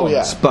audience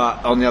wants,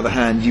 but on the other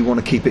hand, you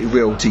want to keep it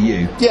real to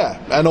you. Yeah,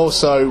 and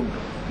also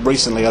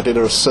recently I did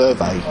a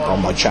survey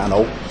on my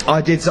channel.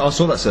 I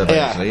saw that survey.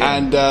 Yeah, actually, yeah.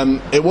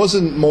 and it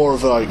wasn't more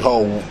of like,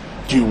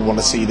 do you want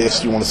to see this?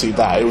 Do you want to see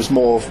that? It was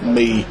more of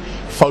me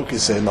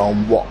focusing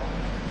on what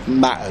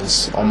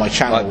matters on my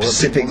channel. Like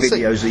specific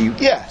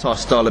videos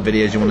style of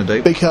videos you want to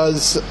do.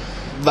 Because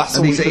that's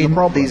and always the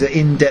problem. These are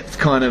in-depth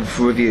kind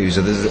of reviews,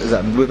 so is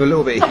that with a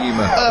little bit of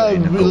humour. A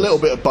little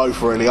bit of both,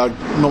 really. I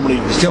normally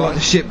still like the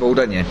shitball,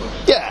 don't you?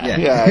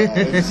 Yeah.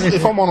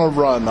 If I'm on a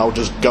run, I'll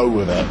just go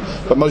with it.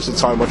 But most of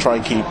the time, I try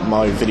and keep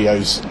my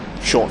videos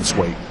short and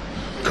sweet.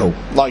 Cool.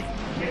 Like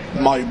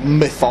my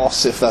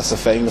mythos, if that's a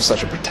thing, it's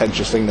such a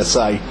pretentious thing to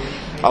say.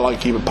 I like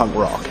to keep it punk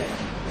rock.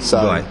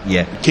 So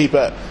keep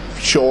it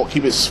short,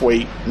 keep it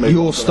sweet.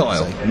 Your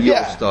style.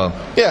 Your style.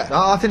 Yeah.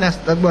 I think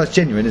that's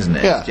genuine, isn't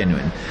it? Yeah. It's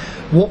genuine.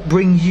 What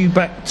brings you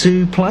back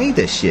to play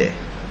this year?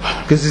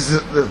 Because this is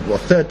the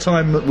third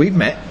time that we've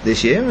met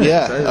this year. Isn't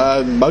it?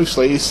 So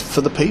Mostly it's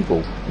for the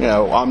people.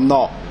 I'm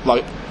not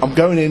I'm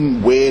going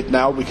in weird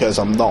now because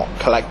I'm not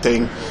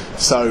collecting.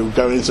 So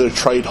going into the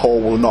trade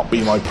hall will not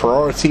be my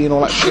priority and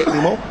all that shit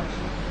anymore.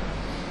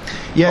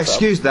 Yeah,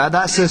 excuse that.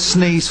 That's a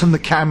sneeze from the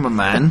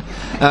cameraman.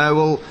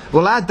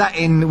 We'll add that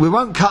in. We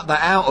won't cut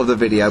that out of the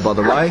video, by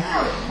the way.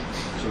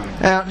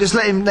 Just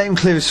let him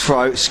clear his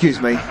throat.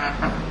 Excuse me.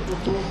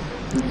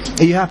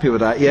 Are you happy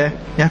with that? Yeah.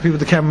 You happy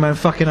with the cameraman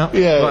fucking up?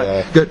 Yeah. Right.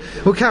 Yeah. Good.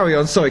 Well, carry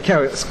on. Sorry,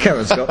 carry on,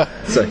 Scott.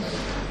 So.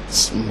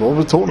 What were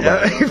we talking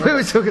about? we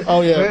were talking. Oh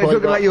yeah. We were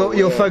talking about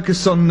your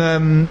focus on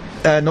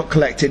not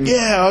collecting.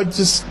 Yeah, I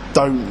just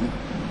don't.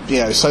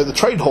 So the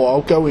trade hall,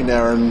 I'll go in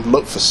there and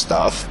look for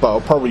stuff, but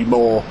I'll probably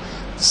more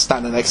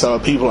standing next to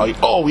other people like,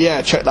 oh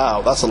yeah, check that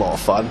out, that's a lot of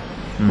fun,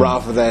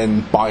 rather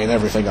than buying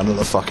everything under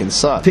the fucking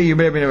sun. Do you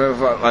maybe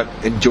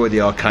enjoy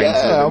the arcades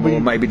a little bit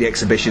more, maybe the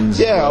exhibitions?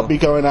 Yeah, as well? I'll be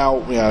going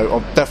out.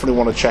 I definitely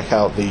want to check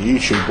out the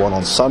YouTube one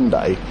on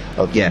Sunday.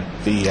 I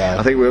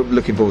think we're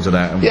looking forward to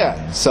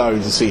that. So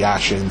to see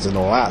Ashins and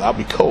all that,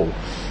 that'd be cool.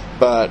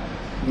 But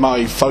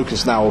my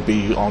focus now will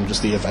be on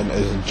just the event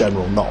in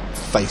general, not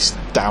face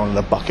down in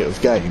a bucket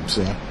of games.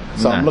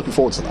 So I'm looking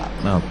forward to that.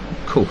 Oh,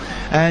 cool.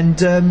 And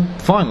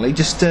finally,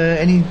 just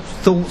any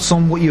thoughts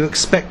on what you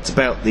expect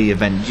about the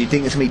event? Do you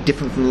think it's going to be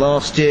different from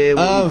last year?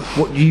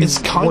 What you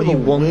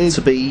want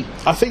to be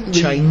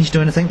changed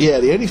or anything? Yeah,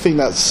 the only thing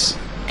that's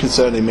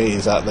concerning me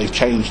is that they've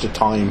changed the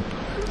time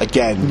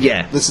again.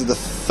 Yeah. This is the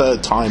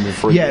third time in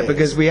 3 years. Yeah,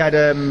 because we had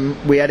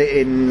it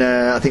in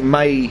I think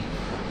May.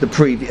 The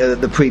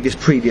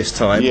previous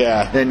time.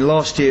 Yeah. Then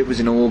last year it was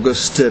in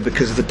August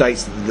because of the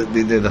dates.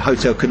 The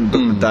hotel couldn't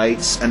book the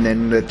dates, and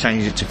then they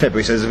changed it to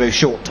February. So there's a very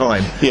short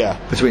time. Yeah.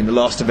 Between the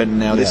last event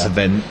and now this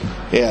event.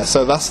 Yeah.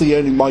 So that's the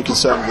only my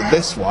concern with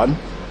this one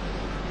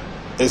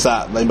is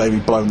that they may be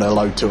blown their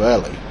load too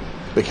early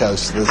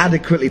because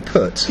adequately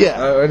put.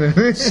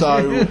 Yeah.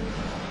 So.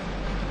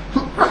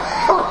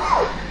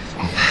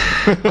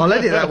 I'll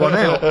edit that one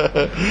out.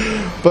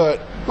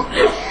 But.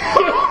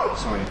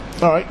 Sorry.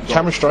 All right,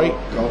 camera straight.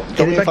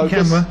 Get it back in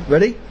camera.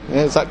 Ready?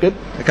 Yeah, is that good?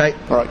 Okay.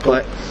 All right, cool.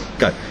 Right.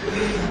 Go.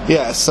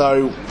 Yeah,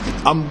 so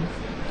I'm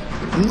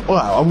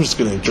just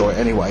going to enjoy it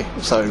anyway.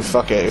 So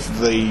fuck it.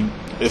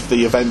 If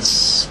the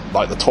events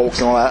like the talks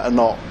and all that are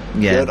not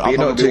good, I'm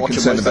not too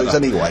concerned about those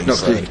anyway. Not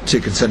too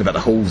concerned about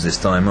the halls this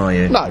time, are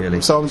you? No.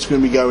 Really? So I'm just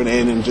going to be going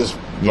in and just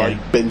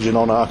binging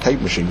on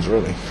arcade machines,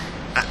 really.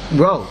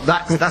 Well,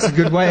 that's a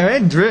good way to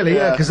end, really,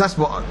 because that's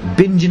what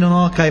binging on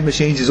arcade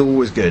machines is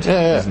always good,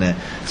 isn't it?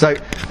 So,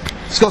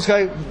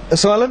 Scottsco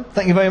Asylum,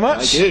 thank you very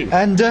much. Thank you.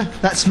 And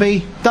that's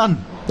me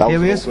done.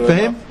 Here he is for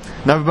him.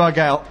 Another bug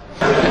out.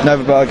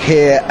 Novabug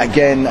here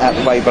again at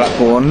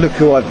Blackpool, and look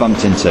who I've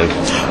bumped into.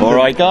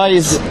 Alright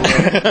guys.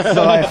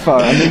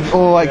 Xyphoe. I mean,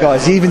 alright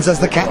guys, he even says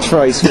the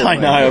catchphrase for I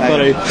me. know, I've got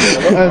to.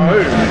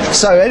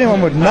 So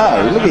anyone would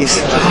know, look at this,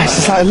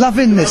 it's like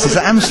loving this, it's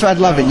Amstrad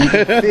loving, you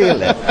can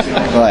feel it.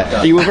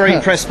 Right. You were very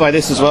impressed by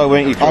this as well,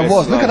 weren't you, Chris? I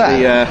was, look at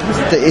that.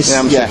 The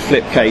Amstrad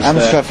flip case.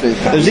 Amstrad flip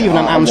case. There's even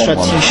an Amstrad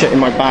t-shirt in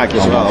my bag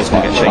as well. I was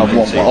going to get changed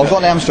into. I've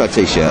got the Amstrad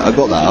t-shirt, I've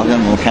got that, I've got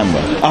it on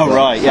camera. Oh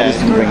right, yeah. I just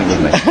didn't bring it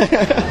with me.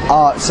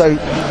 So,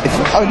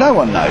 no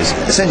one knows,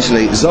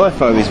 essentially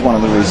Xyphoe is one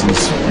of the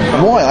reasons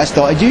why I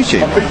started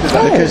YouTube.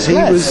 Because he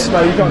was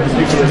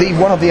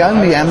one of the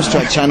only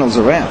Amstrad channels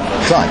around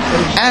at the time.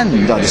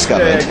 And I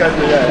discovered,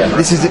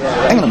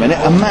 hang on a minute,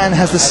 a man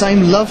has the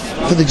same love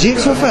for the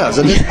Jigsaw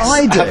Thousand as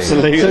I do.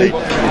 Absolutely.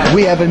 So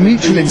we have a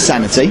mutual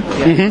insanity,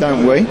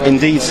 don't we?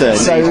 Indeed, sir.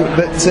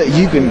 But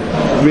you've been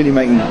really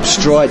making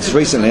strides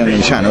recently on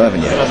your channel,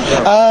 haven't you?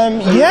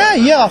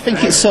 Yeah, I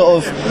think it's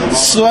sort of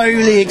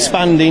slowly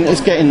expanding.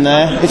 It's getting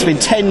there. It's been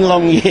 10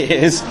 long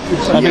years.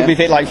 I think we've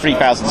hit like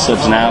 3,000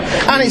 subs now,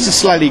 and it's just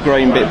slowly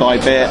growing bit by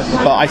bit.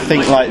 But I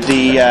think like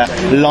the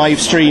live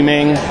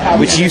streaming,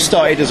 which you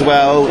started as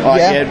well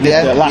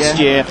last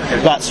year,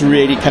 that's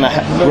really kind of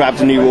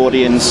grabbed a new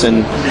audience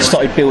and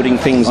started building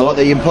things up. Like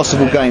the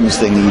Impossible Games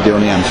thing that you do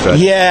on the Amstrad.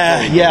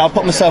 Yeah, I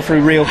put myself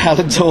through real hell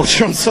and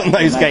torture on some of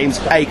those games,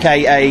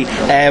 aka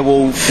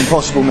Airwolf,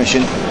 Impossible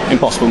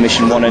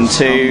Mission 1 and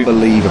 2.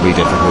 Unbelievably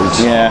difficult.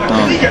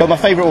 Yeah, but my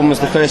favourite one was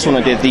the first one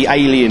I did, the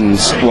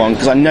Aliens one,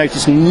 because I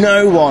noticed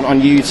no one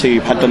on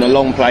YouTube had done a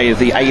long play of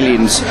the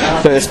Aliens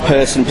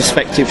first-person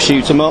perspective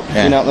shoot 'em up.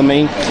 You know what I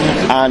mean?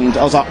 And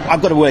I was like,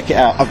 I've got to work it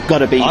out. I've got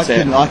to beat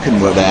it. I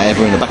couldn't work that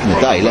ever back in the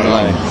day, let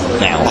alone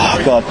now.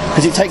 Oh god,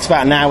 because it takes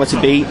about an hour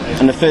to beat,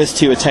 and the first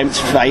 2 attempts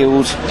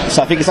failed.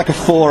 So I think it's like a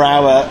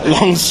 4-hour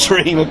long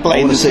stream of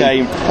playing this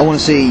game. I want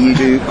to see you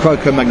do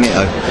Croco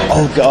Magneto.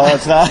 Oh god,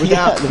 that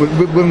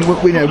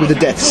with the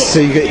deaths, so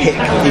you get hit.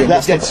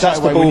 That's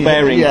the ball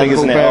bearing thing,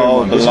 isn't it?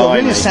 Oh, it's got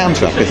really a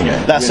soundtrack, isn't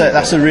it?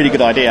 That's a really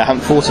good idea. I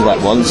haven't thought of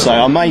that one, so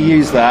I may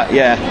use that.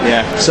 Yeah.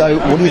 So,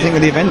 what do you think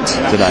of the event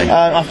today?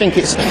 I think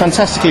it's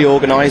fantastically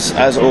organised,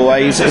 as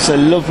always. It's a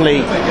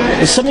lovely.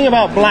 There's something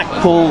about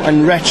Blackpool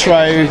and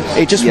retro.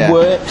 It just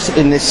works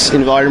in this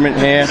environment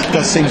here. It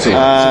does seem to.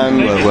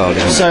 Work well.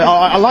 So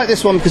I like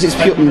this one because it's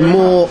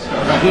more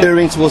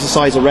erring towards the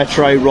size of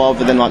retro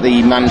rather than like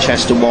the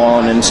Manchester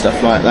one and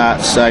stuff like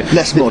that. So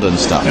less modern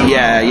stuff.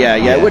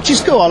 Yeah. Which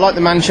is cool. I like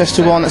the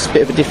Manchester one. That's a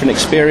bit of a different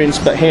experience.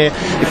 But here,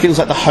 it feels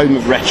like the home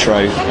of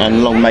retro,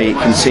 and long may it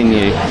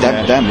continue.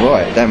 Damn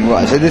right.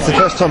 So this is the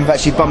first time we've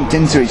actually bumped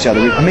into each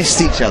other. We've missed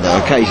each other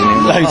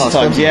occasionally. Loads of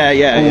times.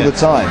 All the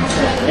time.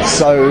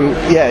 So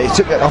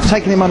I've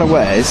taken him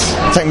unawares.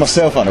 Taken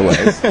myself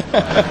unawares.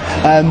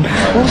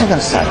 What was I going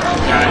to say?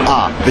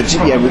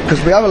 Because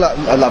we have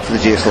a love for the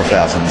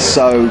GX4000.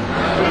 So,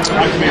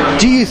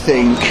 do you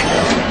think?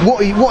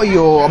 What are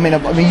your? I mean,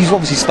 you've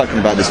obviously spoken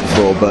about this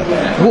before, but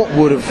what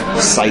would have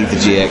saved the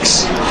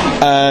GX?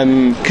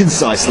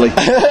 Concisely.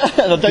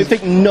 I don't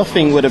think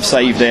nothing would have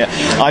saved it.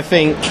 I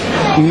think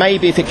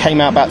maybe if it came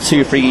out about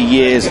 2 or 3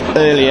 years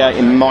earlier,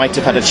 it might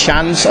have had a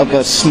chance of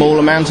a small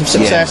amount of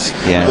success.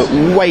 But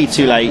way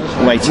too late.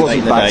 It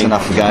wasn't backed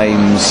enough for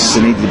games.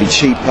 It needed to be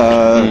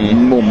cheaper,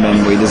 more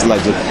memory. There's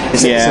loads of.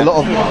 It's a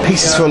lot of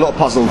pieces for a lot of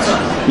puzzles.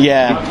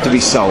 To be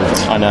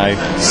solved. I know.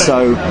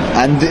 So,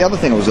 and the other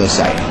thing I was going to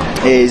say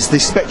is the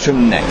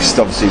Spectrum Next.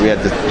 Obviously, we had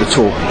the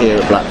talk here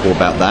at Blackpool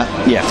about that.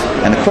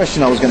 And the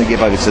question I was going to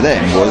give over to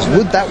them was,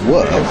 would that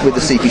work with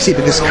the CPC?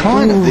 Because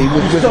kind of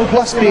with the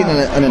Plus being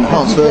an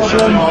enhanced version,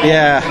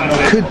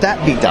 could that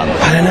be done?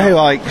 I don't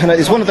know.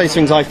 It's one of those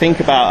things I think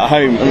about at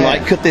home.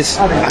 And could this?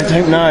 I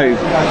don't know.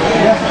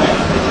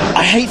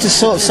 I hate to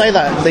sort of say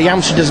that the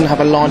Amstrad doesn't have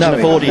a large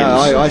enough audience.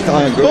 No, I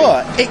agree.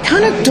 But it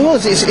kind of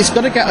does. It's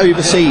got to get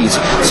overseas,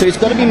 so it's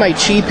got to be made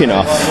cheap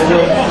enough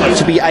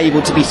to be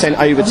able to be sent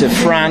over to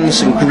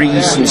France and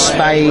Greece and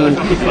Spain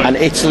and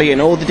Italy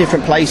and all the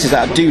different places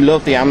that do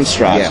love the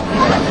Amstrad.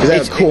 Because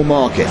they're core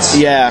markets.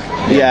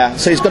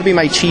 So it's got to be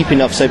made cheap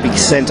enough so it be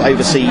sent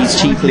overseas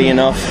cheaply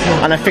enough.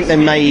 And I think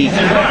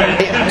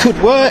it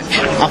could work.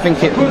 I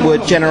think it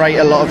would generate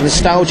a lot of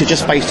nostalgia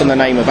just based on the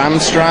name of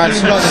Amstrad.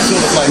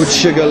 Would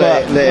Sugar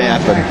let it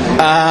happen?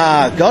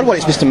 God,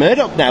 it's Mr.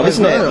 Murdoch now,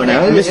 isn't it?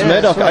 Mr.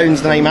 Murdoch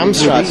owns the name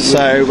Amstrad,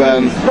 so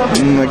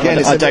again,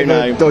 it's I don't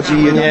know. Dodgy,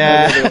 you could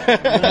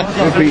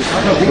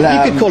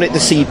call it the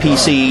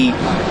CPC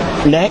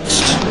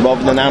Next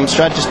rather than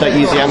Amstrad. Just don't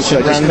use the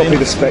Amstrad branding. Just copy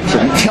the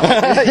Spectrum.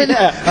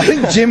 I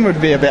think Jim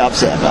would be a bit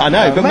upset. I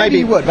know, but maybe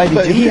he would.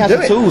 But he has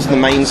the tools and the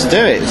means to do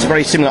it. It's a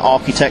very similar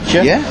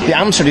architecture. The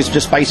Amstrad is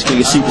just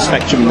basically a Super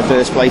Spectrum in the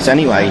first place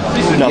anyway.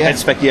 Not head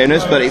spec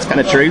owners, but it's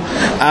kind of true.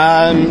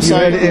 So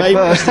maybe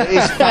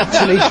it's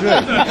factually true.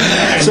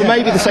 So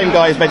maybe the same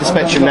guy who's made the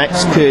Spectrum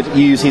Next could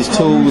use his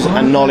tools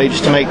and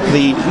knowledge to make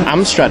the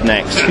Amstrad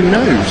Next. Who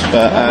knows?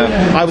 But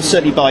I would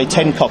certainly buy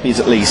 10 copies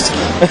at least.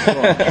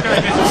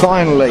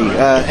 Finally,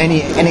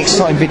 any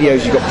exciting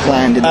videos you got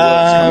planned in the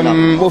works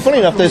coming up? Well, funny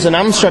enough, there's an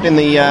Amstrad in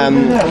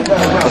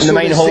the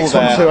main hall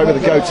there. Over the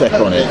GoTech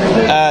on it.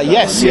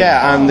 Yes,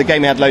 yeah, and the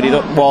game we had loaded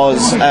up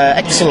was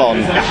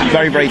Exylum.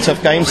 Very, very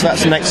tough game, so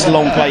that's the next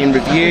long playing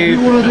review.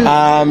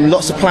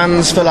 Lots of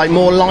plans for like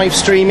more live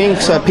streaming,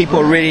 so people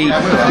are really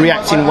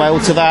reacting well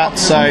to that.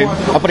 So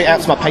I put it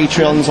out to my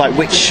Patreons, like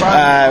what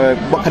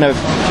kind of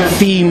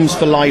themes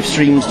for live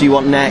streams do you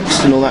want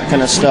next, and all that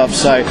kind of stuff.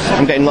 So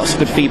I'm getting lots of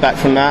good feedback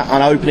from that,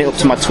 and I open it up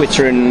to my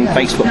Twitter and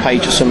Facebook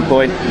page at some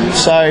point.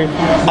 So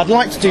I'd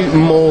like to do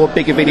more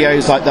bigger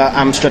videos like that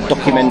Amstrad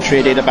documentary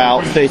I did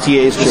about 30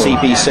 years for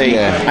CPC,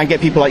 and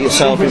get people like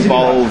yourself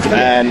involved.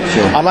 And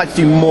I'd like to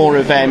do more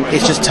of them.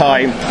 It's just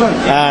time.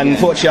 And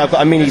unfortunately, I've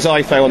got a mini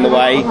Xyphoe on the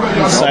way,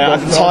 so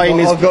time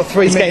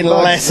is getting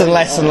less and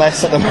less and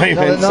less at the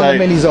moment. No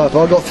mini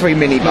Xyphoe. I've got 3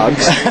 mini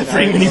bugs.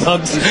 3 mini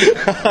bugs.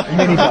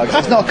 Mini bugs.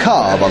 It's not a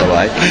car, by the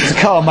way. It's a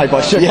car made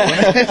by Sugar.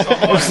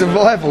 It's a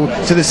rival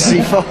to the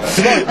C5.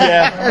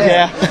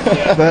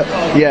 But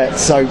yeah,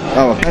 so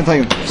and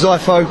thank you,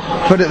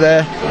 Xyphoe. Put it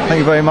there. Thank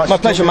you very much. My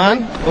pleasure,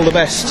 man. All the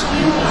best.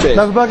 Cheers.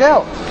 Novabug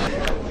out.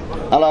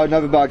 Hello,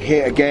 Novabug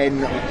here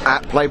again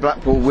at Play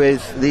Blackpool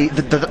with the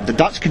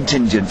Dutch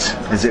contingent,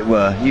 as it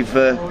were. You've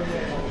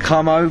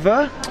come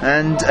over,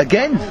 and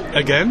again,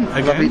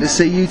 lovely to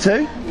see you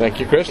too. Thank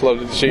you, Chris.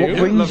 Lovely to see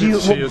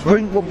you.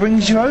 What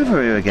brings you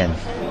over here again?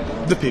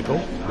 The people.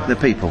 The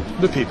people.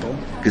 The people.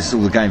 Because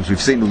all the games,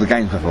 we've seen all the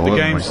games before. The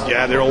games,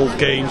 yeah, they're old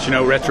games, you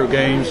know, retro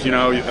games. You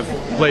know, I've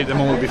played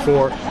them all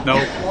before. No,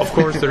 of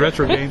course, the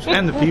retro games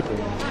and the people.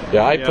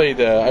 Yeah, I played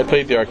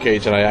the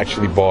arcades, and I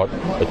actually bought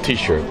a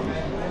T-shirt.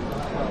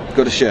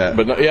 Got a shirt?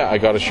 But no, yeah, I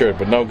got a shirt,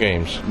 but no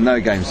games. No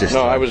games this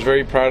time. No, I was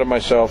very proud of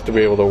myself to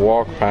be able to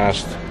walk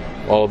past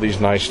all of these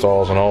nice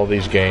stalls and all of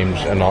these games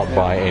and not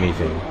buy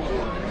anything.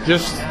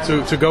 Just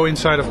to go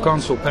inside of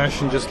Console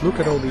Passion, just look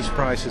at all these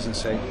prices and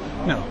say,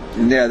 no.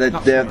 Yeah,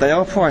 they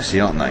are pricey,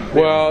 aren't they?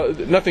 Well,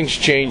 nothing's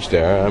changed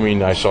there. I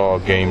mean, I saw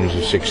games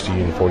of 60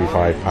 and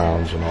 45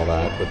 pounds and all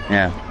that, but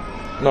yeah.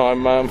 No,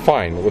 I'm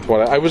fine with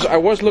what I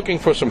was looking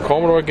for some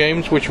Commodore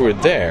games, which were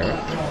there.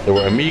 There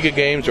were Amiga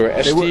games, there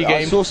were ST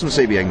games. I saw some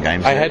CBN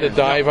games. I had to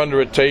dive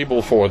under a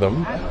table for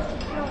them.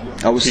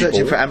 I was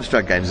searching for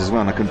Amstrad games as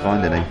well, and I couldn't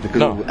find any because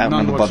they were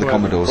outnumbered by the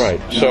Commodores.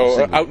 Right,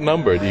 so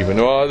outnumbered even.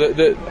 Well,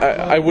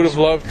 I would have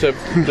loved to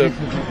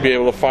be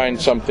able to find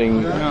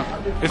something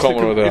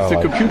Commodore that I like. If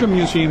the Computer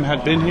Museum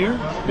had been here,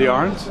 they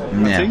aren't,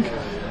 I think.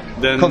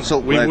 Then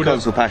Console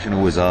Passion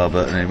always are,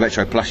 but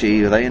Retro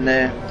Plushie, are they in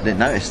there? I didn't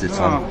notice this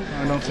time.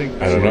 I don't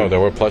think. I don't know. There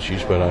were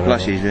plushies, but I don't know.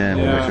 Plushies, yeah.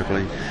 Retro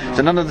Plushie.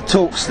 So none of the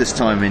talks this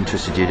time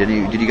interested you, did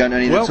you? Did you go to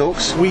any of the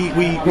talks? We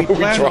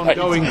planned on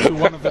going to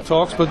one of the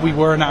talks, but we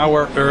were an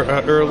hour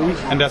early,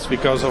 and that's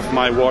because of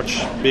my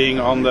watch being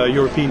on the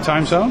European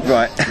time zone.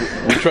 Right.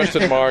 We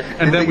trusted Mark.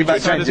 And then we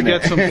decided to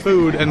get some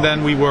food, and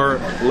then we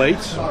were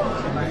late.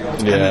 Yeah.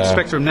 And then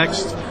Spectrum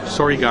Next,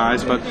 sorry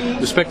guys, but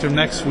the Spectrum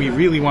Next, we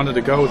really wanted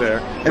to go there.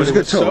 It was a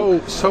good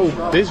talk. So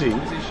busy.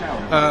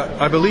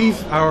 I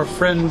believe our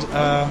friend,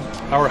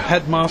 our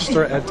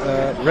headmaster at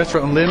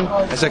RetroUnlim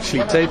has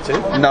actually taped it.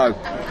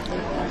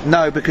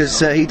 No,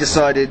 because he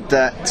decided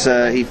that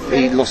he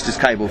lost his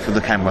cable for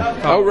the camera.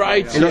 Oh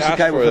right, he lost the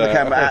cable for the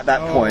camera at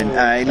that point.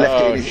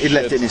 He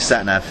left it in his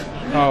sat nav.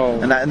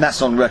 Oh. And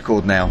that's on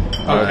record now.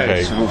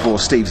 Okay. For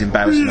Steve's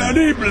embarrassment.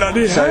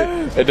 Bloody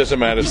so it doesn't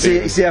matter.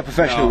 You see how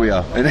professional we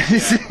are. I'm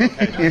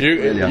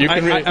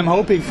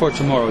hoping for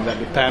tomorrow that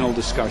the panel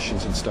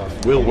discussions and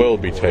stuff will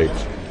be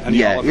taped. And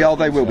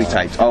they will be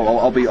taped.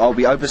 I'll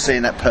be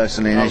overseeing that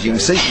personally, and as you can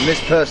see from this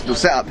personal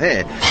setup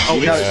here,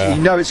 you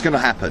know it's going to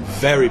happen.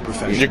 Very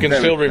professional. You can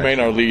still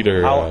remain our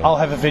leader. I'll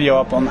have a video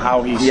up on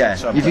how he's.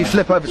 If you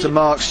flip over to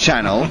Mark's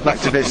channel,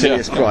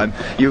 LACTOBACILLUS Prime,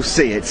 you'll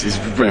see it. It's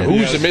brilliant.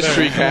 Who's the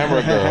mystery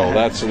camera girl?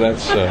 That's right.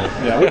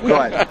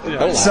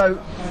 So,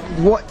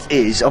 I want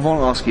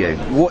to ask you,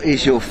 what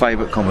is your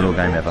favourite Commodore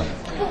game ever?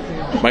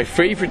 My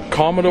favourite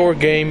Commodore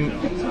game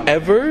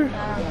ever?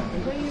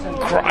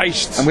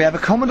 Christ. And we have a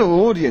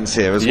Commodore audience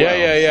here as well.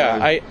 Yeah.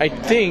 So. I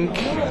think.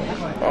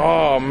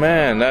 Oh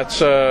man,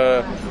 that's.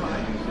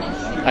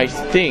 I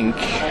think.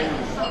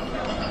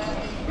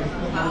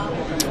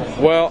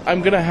 Well,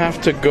 I'm gonna have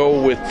to go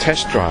with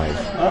Test Drive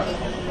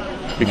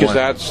because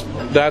that's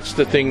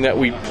the thing that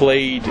we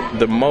played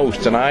the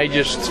most, and I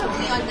just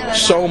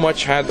so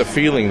much had the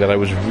feeling that I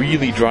was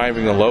really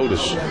driving a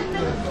Lotus.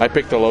 I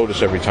picked the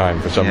Lotus every time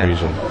for some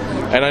reason,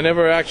 and I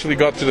never actually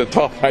got to the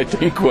top. I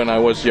think when I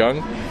was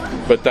young.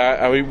 But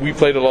we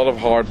played a lot of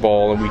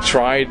hardball, and we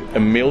tried a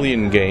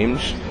million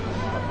games.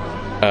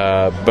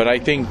 But I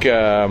think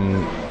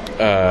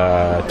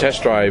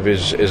Test Drive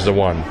is the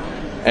one,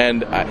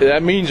 and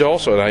that means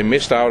also that I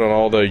missed out on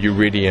all the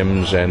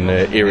Iridiums and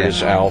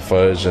Iris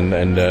Alphas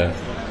and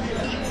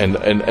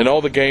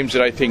all the games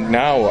that I think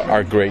now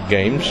are great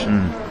games.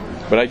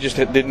 But I just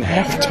didn't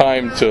have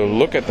time to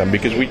look at them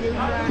because we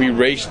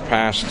raced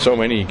past so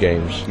many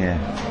games. Yeah.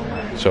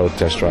 So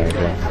Test Drive,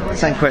 yeah.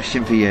 Same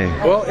question for you.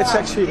 Well, it's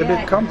actually a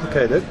bit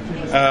complicated.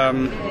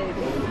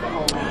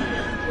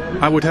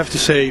 I would have to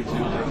say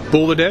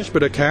Boulder Dash,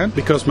 but I can't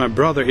because my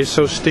brother is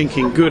so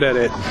stinking good at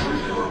it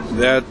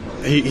that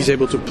he's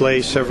able to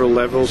play several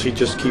levels. He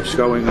just keeps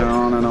going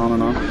on and on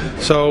and on.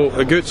 So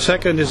a good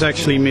second is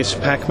actually Miss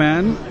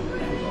Pac-Man.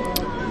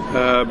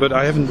 But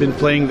I haven't been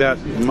playing that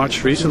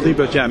much recently.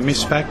 But yeah,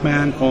 Miss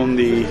Pac-Man on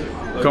the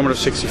Commodore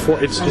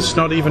 64. It's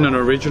not even an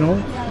original.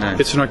 No.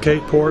 It's an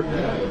arcade port,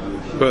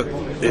 but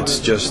it's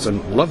just a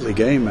lovely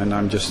game. And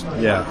I'm just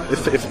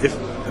if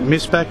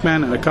Miss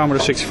Pac-Man and a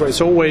Commodore 64,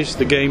 it's always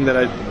the game that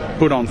I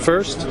put on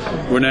first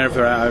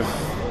whenever I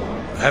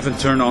haven't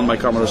turned on my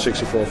Commodore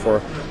 64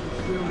 for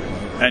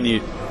any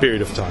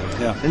period of time.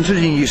 Yeah.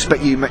 Interesting. You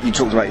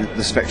talked about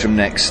the Spectrum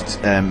Next.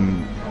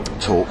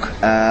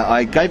 Talk.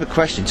 I gave a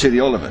question to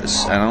the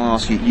Olivers, and I'll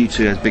ask you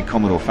two as big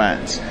Commodore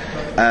fans.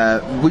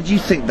 Would you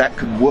think that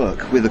could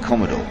work with a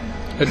Commodore?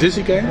 A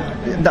Dizzy game?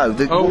 No,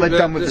 what they've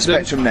done with the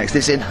Spectrum Next.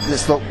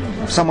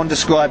 Someone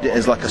described it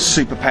as like a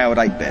super-powered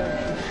 8-bit.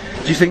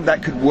 Do you think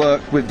that could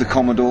work with the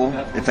Commodore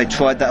if they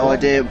tried that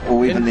idea,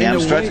 or even the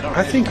Amstrad?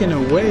 I think in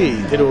a way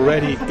it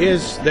already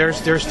is.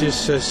 There's this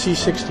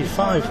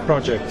C65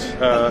 project,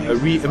 a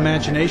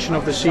reimagination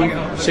of the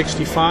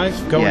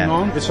C65 going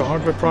on. It's a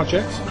hardware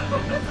project.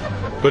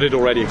 But it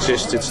already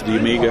exists. It's the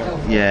Amiga.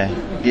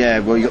 Yeah.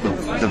 Well, you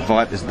got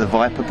the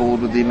Viper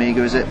board with the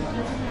Amiga, is it?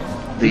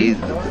 The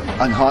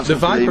enhancement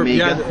for the Amiga.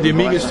 Yeah, the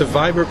Amiga is the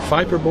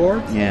Viper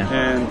board. Yeah.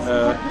 And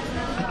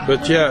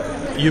but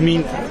yeah, you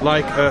mean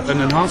like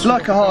an enhancement?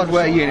 Like a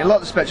hardware unit,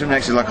 like the Spectrum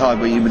Next is like a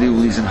hardware unit with all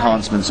these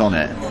enhancements on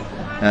it.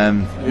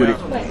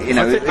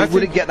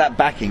 Would it get that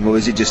backing, or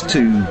is it just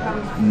too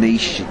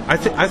niche? I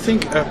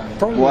think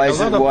probably.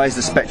 Why is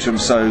the Spectrum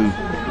so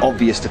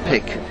obvious to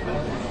pick?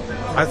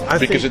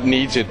 Because it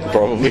needs it,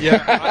 probably.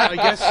 Yeah,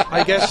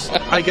 I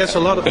guess a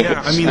lot of.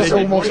 Yeah, I mean,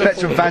 all more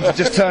Spectrum fans have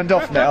just turned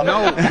off now.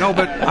 No,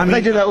 but I mean,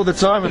 they do that all the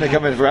time when they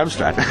come in for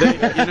Amstrad.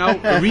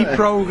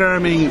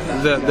 Reprogramming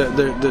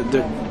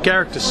the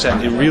character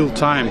set in real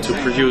time to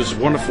produce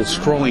wonderful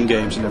scrolling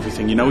games and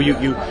everything. You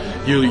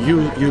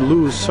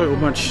lose so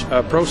much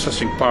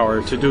processing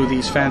power to do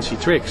these fancy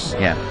tricks.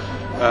 Yeah.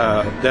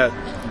 That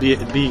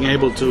being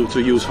able to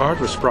use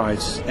hardware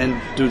sprites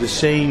and do the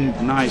same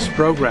nice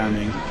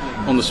programming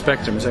on the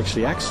Spectrum is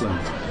actually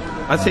excellent.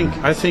 I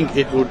think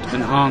it would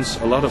enhance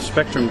a lot of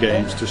Spectrum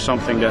games to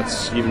something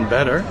that's even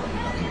better.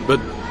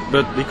 But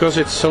because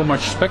it's so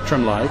much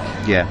Spectrum-like,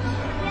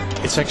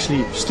 it's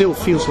actually still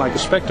feels like a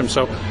Spectrum.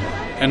 So,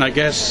 and I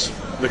guess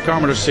the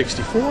Commodore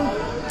 64,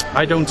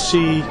 I don't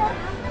see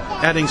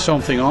adding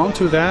something on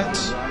to that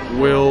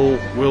will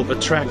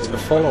attract a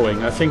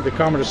following. I think the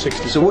Commodore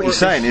 64. So what you're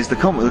saying is the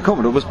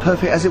Commodore was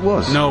perfect as it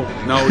was. No,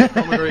 the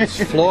Commodore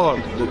is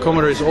flawed. The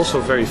Commodore is also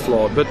very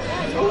flawed. But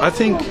I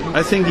think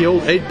the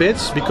old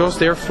 8-bits, because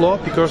they're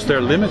flawed, because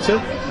they're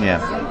limited. Yeah.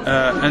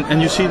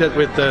 And you see that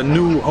with the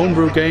new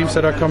homebrew games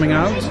that are coming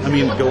out. I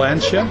mean,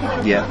 Galantia.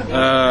 Yeah.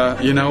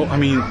 I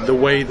mean, the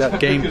way that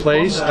game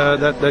plays.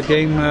 That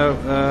game.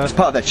 It's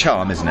part of their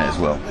charm, isn't it, as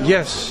well?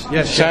 Yes.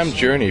 Sam's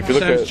Journey. If you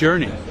look at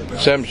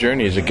Sam's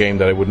Journey is a game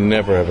that I would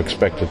never have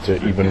expected to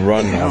even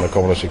run on the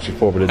Commodore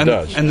 64, but it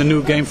does. And the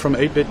new game from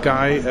 8-Bit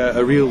Guy,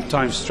 a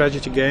real-time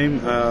strategy game.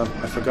 I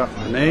forgot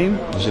the name.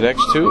 Is it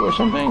X2 or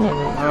something?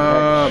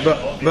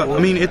 But I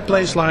mean, it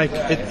plays like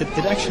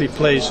it actually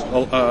plays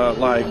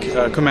like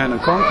Command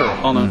and Conquer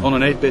on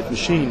an 8-bit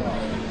machine.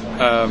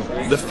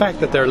 The fact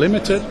that they're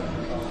limited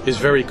is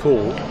very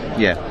cool.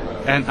 Yeah.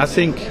 And I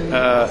think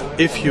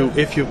if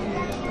you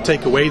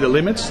take away the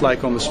limits,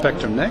 like on the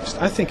Spectrum Next,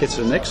 I think it's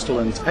an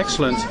excellent.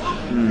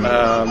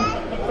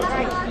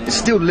 It's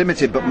still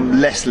limited, but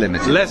less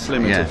limited. Less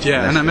limited,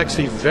 yeah. And I'm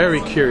actually very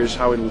curious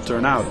how it will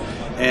turn out.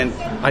 And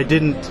I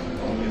didn't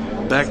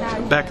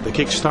back the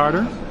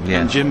Kickstarter.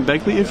 Yeah. And Jim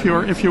Begley, if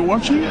you're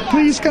watching,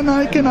 please can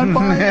I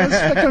buy a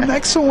Spectrum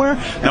Next somewhere?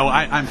 No,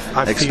 I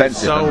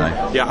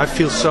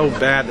feel so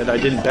bad that I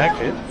didn't back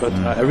it, but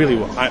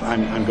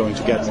I'm going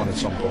to get one at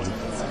some point.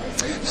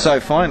 So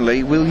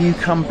finally, will you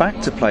come back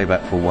to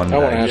Playback for one day? I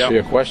want to ask you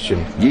a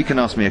question. You can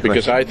ask me a question.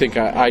 Because I think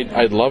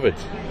I'd love it.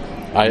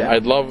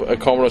 I'd love a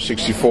Commodore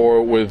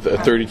 64 with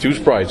 32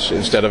 sprites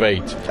instead of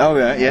 8. Oh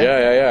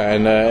yeah.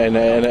 And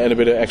a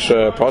bit of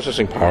extra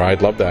processing power.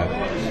 I'd love that.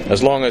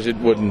 As long as it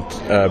wouldn't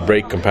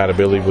break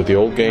compatibility with the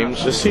old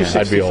games,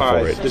 I'd be all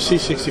for it. The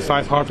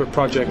C65 hardware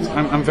project,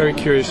 I'm very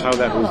curious how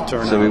that will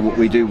turn out. So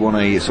we do want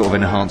a sort of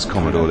enhanced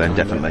Commodore then,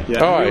 definitely.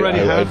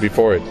 Yeah. I'd be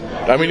for it.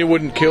 I mean, it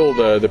wouldn't kill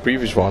the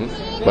previous one,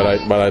 but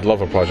I'd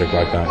love a project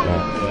like that.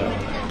 Yeah.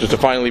 Just to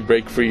finally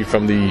break free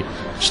from the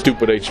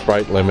stupid 8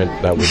 sprite limit,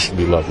 that would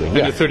be lovely. And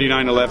the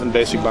 3911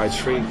 basic bytes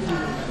free.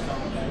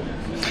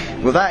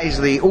 Well, that is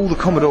all the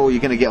Commodore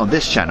you're going to get on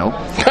this channel.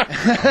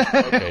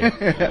 Okay.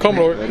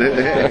 Commodore.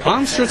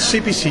 Amstrad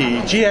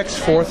CPC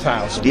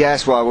GX4000.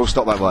 Yes, well, we'll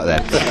stop that right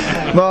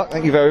there. Mark,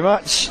 thank you very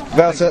much.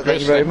 Walter,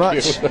 thank you very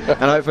much. And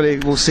hopefully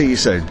we'll see you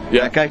soon.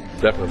 Yeah, okay?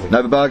 Definitely.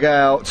 Novabug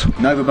out.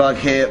 Novabug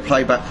here,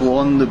 Playback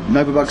for on the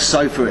Novabug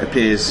sofa, it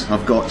appears.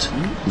 I've got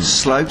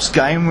Slopes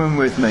Game Room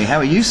with me. How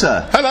are you,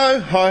 sir?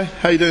 Hello, hi.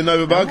 How you doing,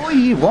 Novabug?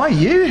 Why are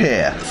you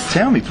here?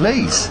 Tell me,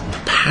 please.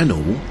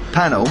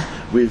 Panel?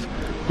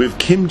 with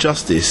Kim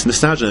Justice,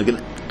 Nostalgia, and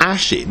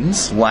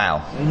Ashins. Wow.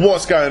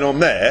 What's going on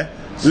there?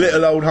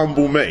 Little old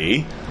humble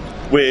me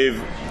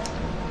with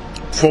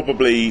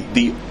probably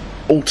the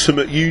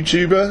ultimate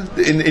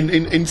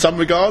YouTuber in some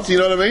regards, you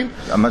know what I mean?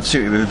 I'm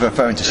assuming you're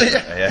referring to shit.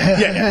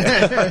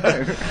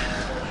 Yeah.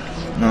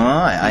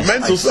 Alright.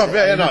 Mental stuff,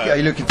 yeah, no. Are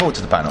you looking forward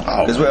to the panel?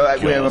 Oh, Because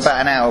we're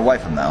about an hour away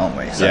from that, aren't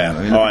we? So Yeah.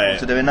 are you looking forward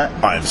to doing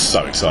that? I am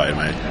so excited,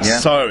 mate. Yeah?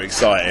 So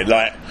excited.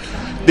 Like,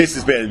 this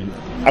has been...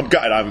 I'm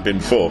gutted I haven't been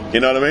before, you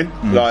know what I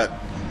mean? Like,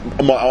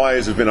 my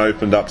eyes have been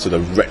opened up to the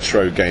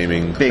retro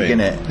gaming Big, thing.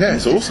 innit? Yeah,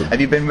 it's awesome.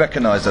 Have you been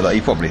recognised a lot?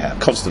 You probably have.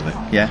 Constantly.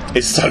 Yeah?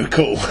 It's so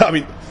cool. I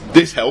mean,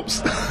 this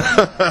helps.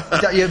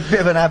 You're a bit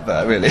of an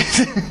advert, really.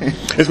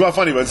 It's quite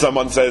funny when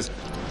someone says,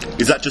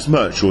 "Is that just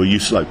merch or are you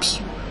Slopes?"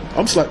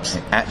 I'm Slopes.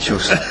 Actual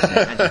Slopes.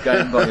 And you're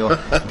going by your...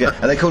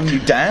 Are they calling you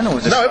Dan or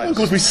is it No, Slopes? everyone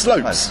calls me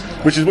Slopes,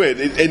 which is weird.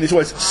 And it's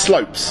always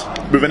Slopes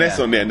with an S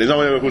on the end. There's no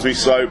one ever calls me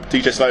Slope,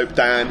 DJ Slope,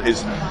 Dan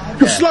is...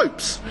 You're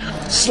Slopes!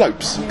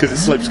 Slopes, because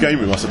it's Slopes Game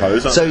Room, I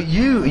suppose. So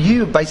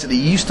you basically,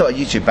 you started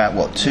YouTube about,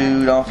 what,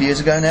 2.5 years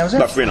ago now, is it?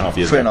 About 3.5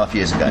 years ago. 3.5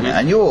 years ago now.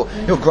 And your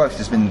growth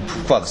has been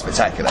rather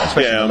spectacular,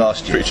 especially in the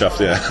last year. Pretty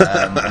chuffed, yeah.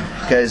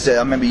 Because I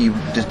remember you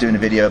just doing a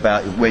video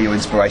about where your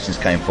inspirations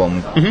came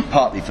from,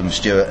 partly from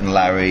Stuart and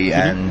Larry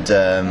and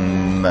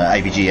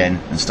AVGN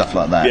and stuff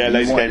like that. Yeah,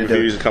 Lazy Game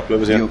Reviews, a couple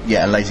of us, yeah.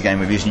 Yeah, and Lazy Game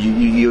Reviews.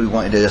 You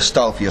wanted a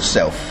style for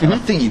yourself. And I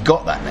think you've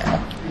got that now.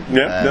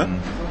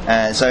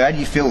 Yeah, so how do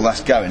you feel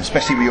that's going,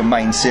 especially with your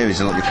main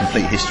series, like your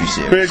complete history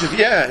series?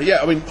 Yeah.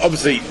 I mean,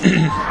 obviously,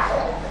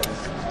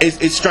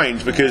 it's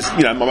strange because,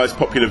 you know, my most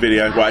popular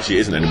video, well, actually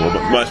it isn't anymore,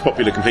 but my most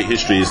popular complete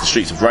history is the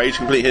Streets of Rage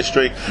complete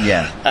history.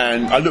 Yeah.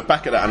 And I look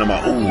back at that and I'm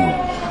like, ooh,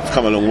 I've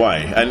come a long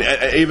way. And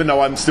even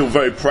though I'm still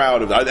very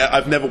proud of it,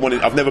 I've never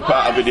put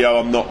out a video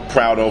I'm not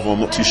proud of or I'm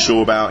not too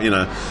sure about, you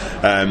know.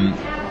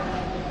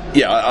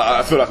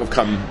 I feel like I've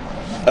come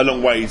a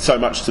long way, so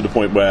much to the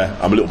point where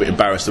I'm a little bit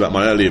embarrassed about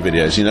my earlier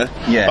videos, you know?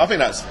 Yeah. But I think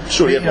that's...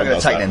 Surely you're not going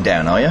to take them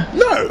down, are you?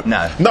 No,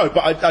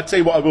 but I'd tell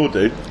you what I will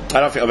do. I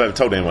don't think I've ever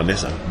told anyone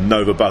this.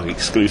 Nova Bug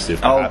exclusive,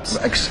 perhaps.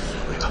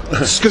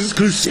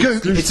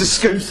 Exclusive. It's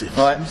exclusive.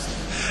 Right.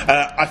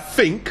 I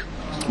think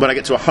when I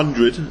get to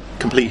 100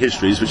 complete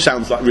histories, which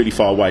sounds like really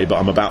far away, but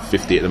I'm about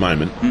 50 at the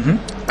moment,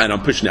 and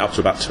I'm pushing it up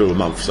to about 2 a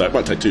month, so it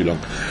won't take too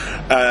long.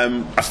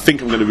 I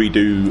think I'm going to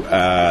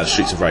redo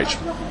Streets of Rage.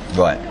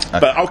 Right. Okay.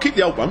 But I'll keep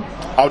the old one.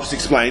 I'll just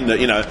explain that,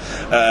 you know,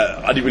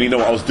 I didn't really know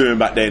what I was doing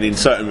back then in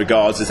certain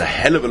regards. There's a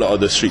hell of a lot of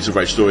the Streets of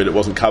Rage story that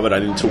wasn't covered. I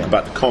didn't talk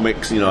about the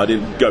comics, you know, I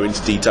didn't go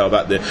into detail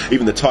about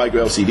even the Tiger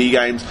LCD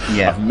games.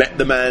 Yeah. I've met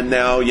the man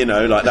now, you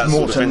know, like that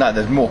sort of thing.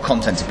 There's more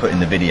content to put in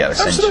the video,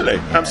 essentially.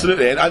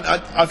 Absolutely. And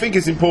I think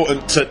it's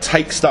important to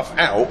take stuff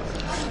out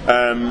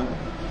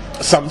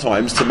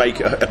sometimes to make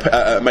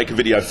a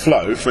video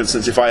flow. For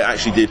instance, if I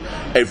actually did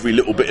every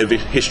little bit of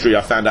history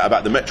I found out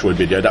about the Metroid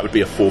video, that would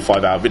be a 4 or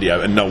 5 hour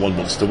video, and no one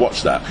wants to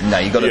watch that. No,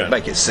 you've got to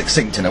make it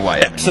succinct in a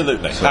way.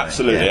 Absolutely.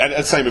 Yeah.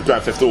 And same with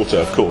Grand Theft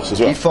Auto, of course, as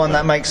well. Do you find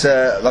that makes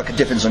like a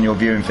difference on your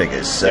viewing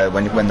figures?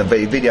 When the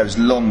video is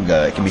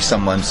longer, it can be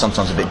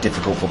sometimes a bit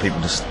difficult for people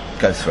to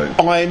go through.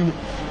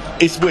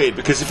 It's weird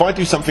because if I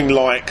do something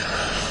like,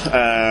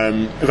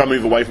 if I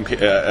move away from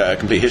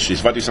complete histories,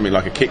 if I do something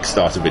like a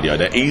Kickstarter video,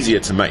 they're easier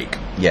to make.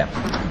 Yeah.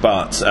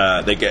 But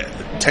they get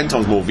 10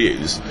 times more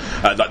views.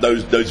 Like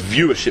those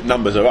viewership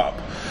numbers are up,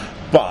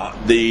 but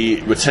the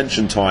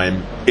retention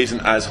time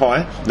isn't as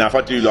high. Now, if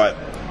I do like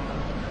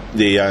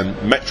the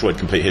Metroid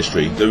complete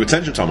history, the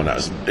retention time on that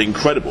was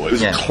incredible. It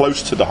was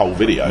close to the whole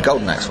video. The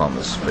Golden Axe one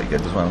was pretty good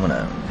as well, wasn't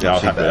it? Yeah, I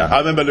was happy with that. I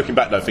remember looking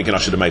back though, thinking I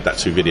should have made that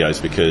 2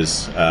 videos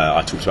because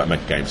I talked about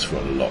Mega Games for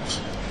a lot.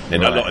 A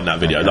lot in that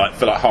video,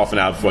 for like half an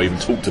hour before I even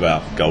talked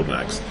about Golden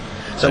Axe.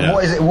 So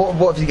what is it?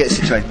 What if you get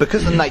situated?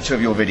 Because the nature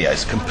of your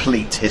videos,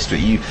 complete history,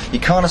 you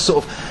kind of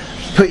sort of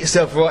put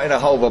yourself right in a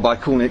hole by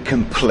calling it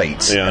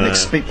complete, and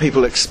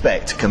people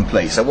expect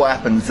complete. So what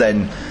happens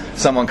then?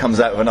 Someone comes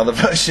out with another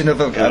version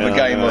of a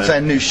game, or say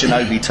a new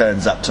Shinobi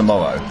turns up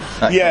tomorrow.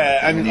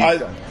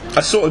 I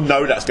sort of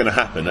know that's going to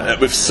happen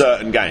with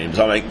certain games.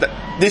 I mean,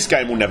 this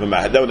game will never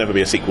matter. There will never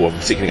be a sequel of a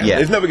particular game.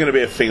 There's never going to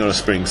be a Thing on a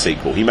Spring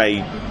sequel. He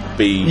may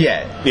be...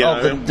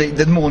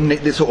 the more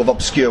the sort of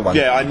obscure one.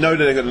 Yeah, I know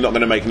that they're not going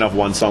to make another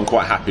one, so I'm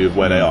quite happy with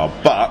where they are.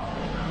 But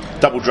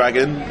Double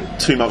Dragon,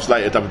 2 months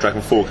later, Double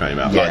Dragon 4 came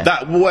out. Like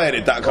that, where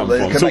did that come from?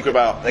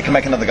 They can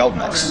make another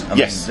Golden Axe.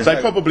 Yes, they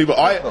probably will.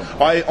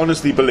 I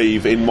honestly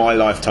believe in my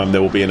lifetime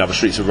there will be another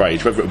Streets of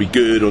Rage. Whether it will be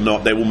good or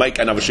not, they will make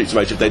another Streets of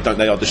Rage. If they don't,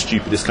 they are the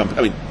stupidest company.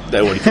 I mean,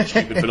 they're already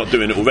stupid for not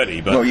doing it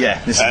already. But,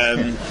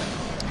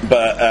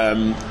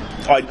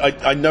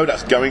 I know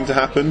that's going to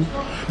happen.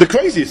 The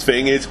craziest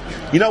thing is,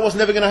 you know what's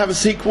never going to have a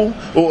sequel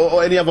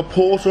or any other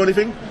port or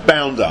anything?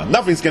 Bounder.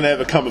 Nothing's going to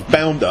ever come of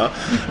Bounder.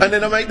 And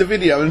then I make the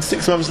video, and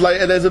 6 months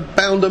later, there's a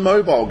Bounder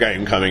mobile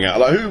game coming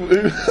out. Like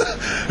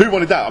who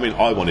wanted that? I mean,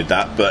 I wanted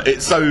that, but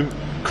it's so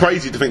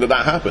crazy to think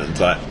that happened.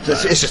 Like,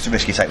 it's just a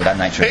risky take with that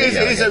nature. It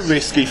is a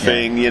risky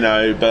thing, you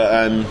know,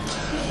 but.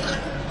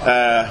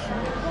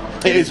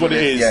 It is what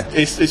it is. Yeah.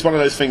 It's one of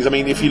those things. I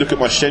mean, if you look at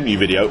my Shenmue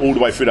video, all the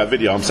way through that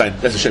video, I'm saying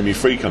there's a Shenmue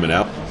 3 coming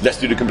out. Let's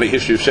do the complete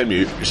history of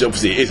Shenmue, which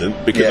obviously it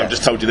isn't, because I've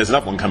just told you there's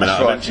another one coming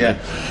out eventually.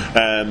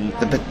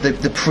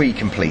 The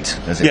pre-complete.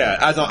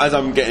 As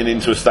I'm getting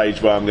into a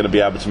stage where I'm going to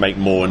be able to make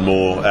more and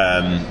more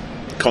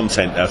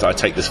content as I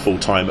take this full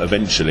time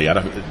eventually.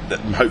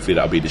 Hopefully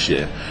that'll be this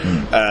year.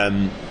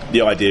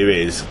 The idea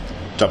is,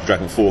 Double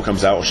Dragon 4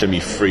 comes out, or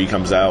Shenmue 3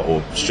 comes out,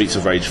 or Streets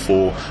of Rage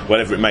 4,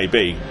 whatever it may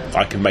be,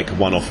 I can make a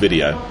one-off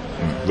video,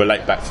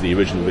 relate back to the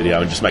original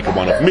video, and just make a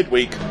one-off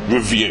midweek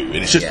review. And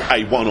it's just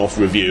a one-off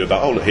review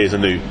about, oh look, here's a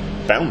new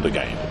Bounder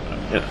game.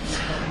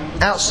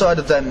 Outside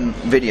of them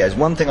videos,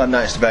 one thing I've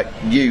noticed about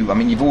you, I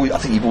mean, I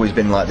think you've always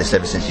been like this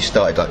ever since you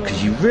started,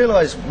 because you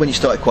realise when you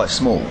started quite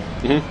small,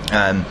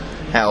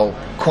 how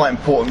quite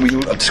important, we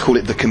just call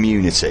it the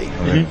community.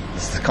 I mean,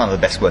 it's kind of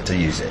the best word to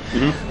use it.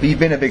 But you've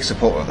been a big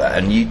supporter of that,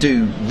 and you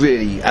do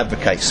really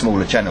advocate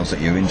smaller channels that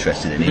you're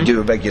interested in. You do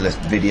a regular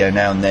video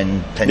now and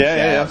then, 10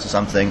 shout-outs or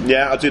something.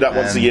 Yeah, I do that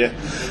once a year.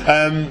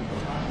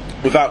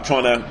 Without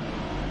trying to,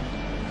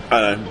 I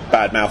don't know,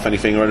 bad mouth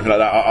anything or anything like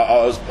that.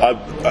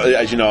 I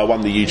as you know, I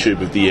won the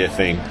YouTube of the Year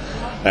thing,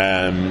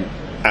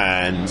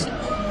 and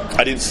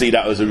I didn't see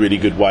that as a really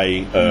good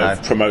way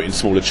of promoting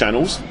smaller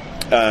channels.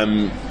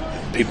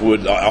 People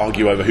would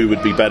argue over who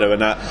would be better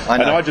and that,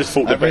 and I just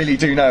thought I really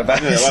do know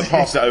about this. I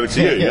passed it over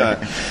to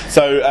you.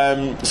 So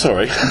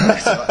sorry.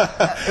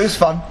 It was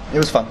fun. It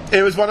was fun.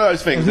 It was one of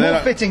those things. It was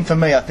more fitting for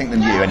me, I think,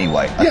 than you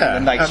anyway.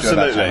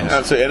 Absolutely.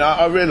 And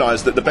I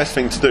realised that the best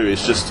thing to do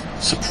is just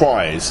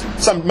surprise.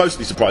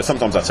 Mostly surprise.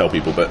 Sometimes I tell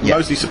people, but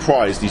mostly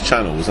surprise these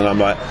channels. And I'm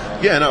like,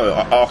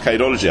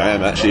 Arcadeology. I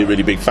am actually a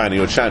really big fan of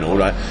your channel,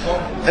 right?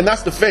 And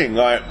that's the thing.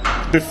 Like,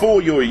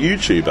 before you're a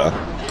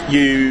YouTuber,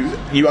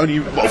 you only,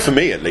 well, for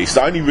me at least,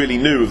 I only really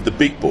knew of the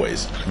big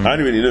boys. I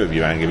only really knew of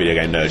your Angry Video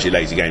Game Nerds, your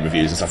Lazy Game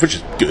Reviews and stuff, which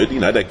is good,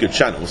 they're good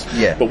channels.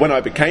 But when I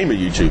became a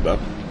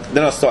YouTuber,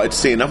 then I started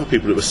seeing other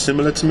people that were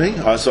similar to me.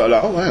 I was sort of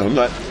like, oh wow, I'm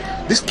like,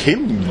 this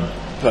Kim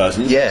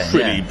person is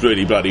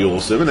pretty bloody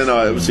awesome. And then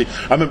I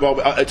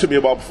remember it took me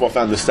a while before I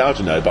found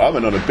Nostalgia Nerd, but I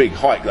went on a big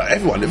hike. Like,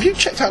 everyone, have you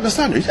checked out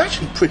Nostalgia? He's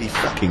actually pretty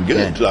fucking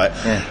good.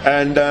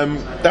 And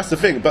that's the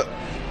thing. But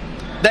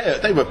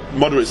they were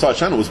moderate-sized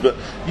channels, but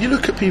you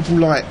look at people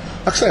like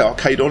I say,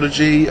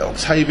 Arcadeology,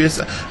 Octavius.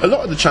 A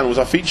lot of the channels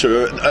I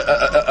feature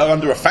are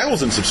under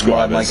 1,000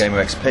 subscribers. My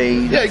Gamer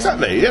XP. Yeah,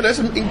 exactly. Yeah, there's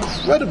some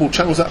incredible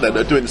channels out there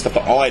that are doing the stuff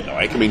that I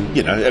like. I mean,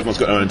 everyone's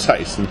got their own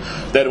taste, and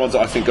they're the ones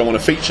that I think I want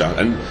to feature.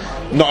 And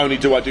not only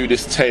do I do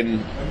this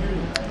 10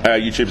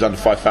 YouTube's under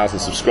 5,000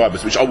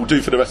 subscribers, which I will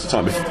do for the rest of the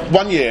time. If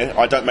 1 year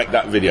I don't make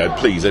that video,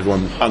 please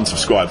everyone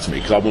unsubscribe to me,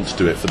 because I want to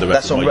do it for the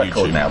rest of my YouTube. That's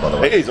on record now, by the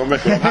way. It is on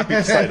record. I'm happy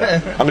to say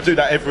that. I'm going to do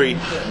that every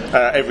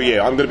year.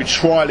 I'm going to be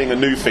trialling a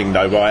new thing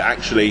though, where I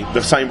actually,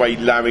 the same way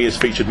Larry has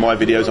featured my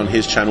videos on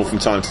his channel from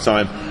time to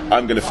time,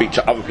 I'm going to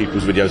feature other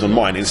people's videos on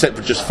mine. Instead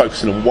of just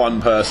focusing on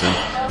one person,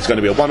 it's going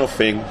to be a one-off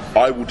thing.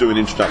 I will do an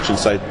introduction,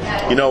 say,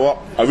 you know what,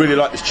 I really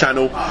like this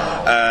channel.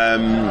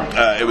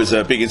 It was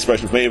a big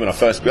inspiration for me when I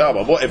first grew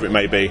up, whatever it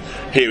may be.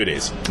 Here it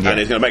is. And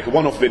it's going to make a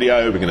one-off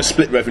video. We're going to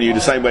split revenue the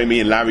same way me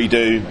and Larry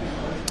do,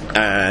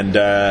 and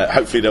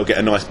hopefully they'll get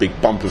a nice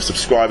big bump of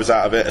subscribers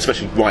out of it,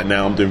 especially right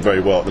now. I'm doing very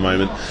well at the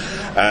moment,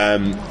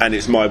 and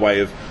it's my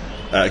way of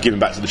giving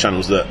back to the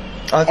channels that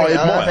I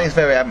admire. I think it's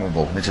very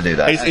admirable to do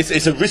that.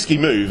 It's a risky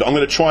move. I'm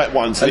going to try it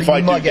once. If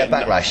I might get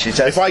backlash.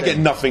 If I get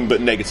nothing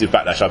but negative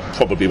backlash, I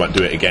probably won't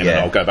do it again, and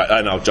I'll go back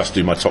and I'll just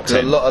do my top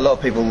 10. A lot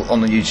of people on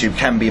the YouTube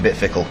can be a bit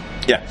fickle.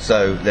 Yeah.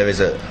 So there is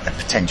a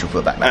potential for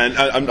a backlash. And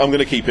I'm going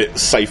to keep it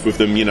safe with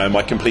them.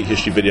 My complete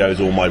history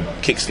videos or my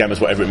kick scammers,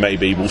 whatever it may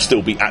be, will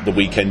still be at the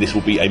weekend. This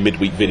will be a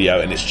midweek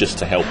video, and it's just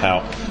to help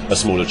out a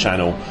smaller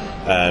channel.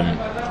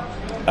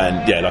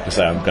 And yeah, like I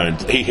say, I'm going.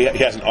 He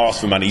hasn't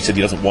asked for money. He said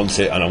he doesn't want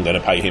it, and I'm going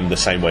to pay him the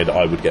same way that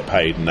I would get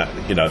paid, and that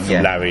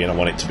from Larry. And I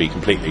want it to be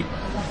completely.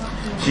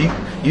 So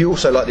you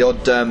also like the odd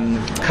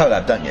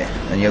collab, don't you?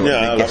 And you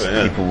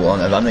guest people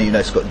on. I know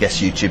you've got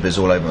guest YouTubers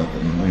all over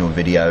your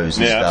videos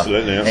and stuff.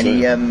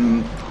 Absolutely.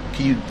 Any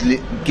can you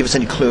give us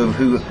any clue of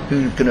who's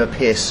going to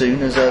appear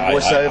soon as a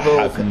voiceover?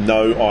 I have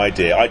no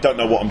idea. I don't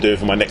know what I'm doing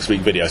for my next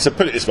week video. So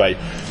put it this way: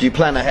 do you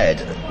plan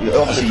ahead?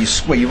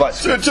 Obviously, you write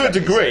to a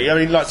degree. I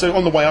mean, so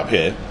on the way up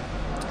here.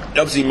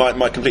 Obviously,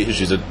 my complete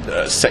history is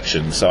a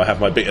section, so I have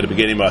my bit at the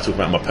beginning where I talk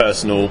about my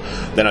personal,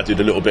 then I do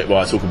the little bit where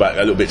I talk about a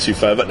little bit too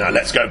further. Now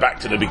let's go back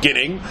to the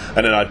beginning,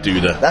 and then I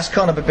do the. That's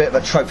kind of a bit of a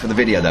trope for the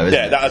video, though, isn't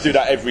it? Yeah, I do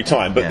that every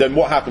time. But then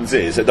what happens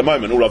is, at the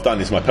moment, all I've done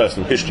is my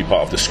personal history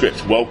part of the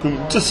script. Welcome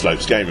to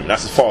Slope's Game Room.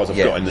 That's as far as I've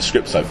got in the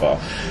script so far.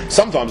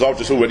 Sometimes I'll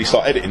just already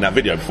start editing that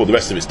video before the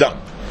rest of it's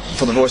done.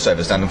 For the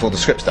voiceover's done and for the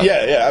script's done.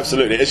 Yeah,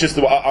 absolutely. It's just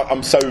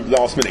I'm so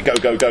last minute,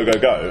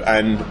 go,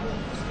 and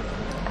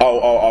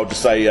I'll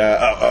just say,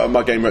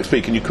 my gamer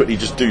XP, can you quickly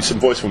just do some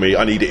voice for me?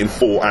 I need it in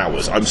 4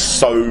 hours. I'm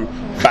so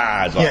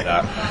bad like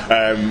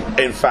that.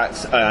 In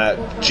fact,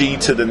 G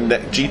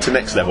to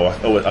next level.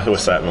 I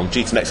always say it wrong.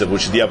 G to next level,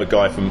 which is the other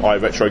guy from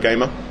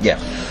iRetroGamer. Yeah.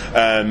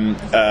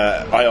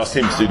 I asked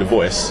him to do the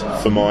voice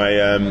for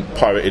my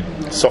pirated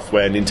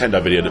software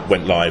Nintendo video that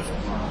went live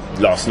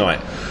last night.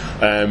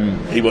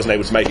 He wasn't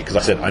able to make it because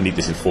I said I need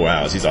this in 4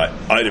 hours. He's like,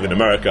 I live in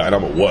America and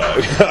I'm at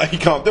work. He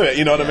can't do it.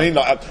 You know what I mean?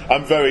 Like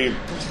I'm very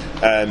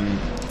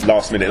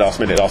last minute.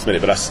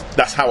 But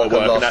that's how I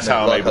work, and that's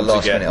how I'm able to get. Like a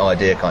last minute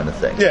idea kind of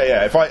thing.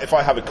 Yeah. If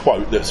I have a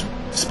quote that's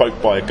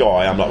spoke by a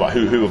guy, I'm like,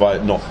 who have I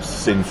not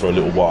seen for a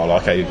little while?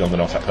 Okay, I'm going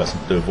to ask that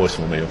person to do a voice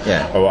for me.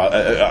 Or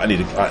I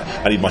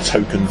need my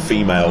token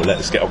female.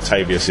 Let's get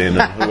Octavius in,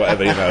 or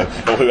whatever,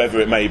 or whoever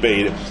it may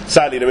be.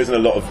 Sadly, there isn't a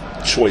lot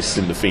of choice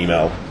in the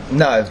female.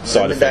 No,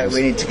 side of things.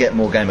 We need to get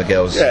more gamer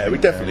girls. Yeah, we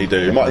definitely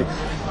do. My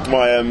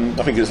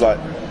I think it's like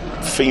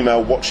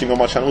female watching on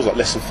my channel is like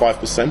less than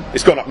 5%.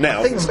 It's gone up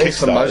now. I think it's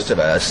for most of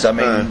us. I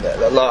mean,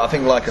 I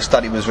think like a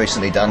study was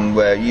recently done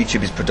where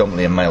YouTube is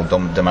predominantly a male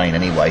domain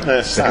anyway,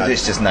 because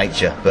it's just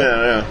nature.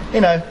 But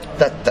you know,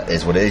 that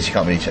is what it is. You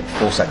can't really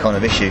force that kind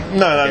of issue.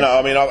 No.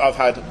 I mean, I've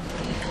had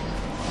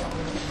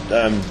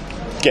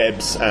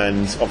Gebs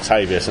and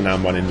Octavius, and now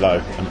I'm running low.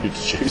 And who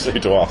to choose, who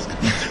to ask?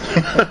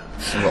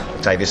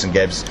 Octavius and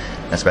Gebs.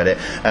 That's about it.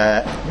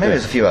 Maybe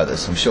there's a few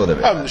others. I'm sure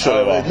there are. I'm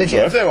sure there are.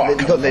 Lydia. If there are.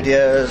 You've got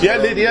Lydia. Yeah,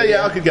 Lydia.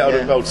 Yeah, I could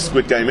get old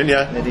Squid Game in.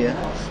 Yeah, Lydia.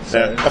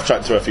 Yeah, I've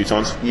chatted to her a few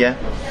times. Yeah.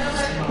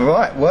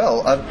 Right.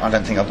 Well, I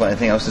don't think I've got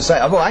anything else to say.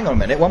 Well, hang on a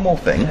minute. One more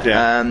thing.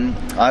 Yeah.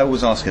 I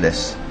always ask you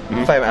this.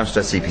 Favourite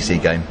Amstrad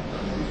CPC game?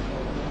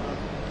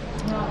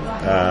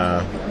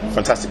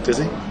 Fantastic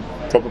Dizzy.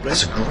 Probably.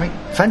 That's a great,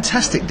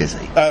 Fantastic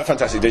Dizzy.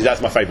 Fantastic Dizzy.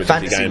 That's my favourite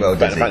Dizzy game.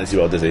 Fantasy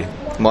World Dizzy.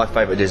 My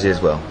favourite Dizzy as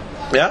well.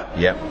 Yeah?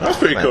 Yeah. That's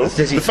pretty cool.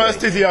 The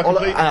first Dizzy I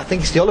completed. And I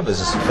think it's the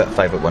Oliver's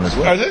favourite one as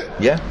well. Oh, is it?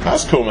 Yeah.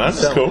 That's cool, man.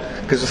 That's cool.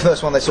 Because the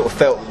first one they sort of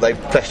felt they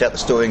fleshed out the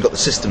story and got the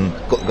system,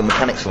 got the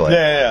mechanics for it.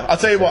 Yeah. I'll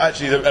tell you what,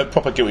 actually, the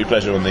proper guilty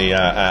pleasure on the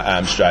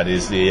Amstrad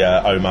is the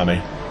Oh Mummy.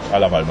 I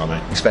love Oh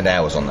Mummy. You spend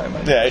hours on that,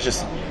 mate. Yeah, it's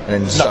just... And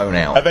then zone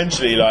out.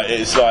 Eventually,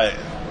 it's like...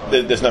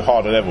 There's no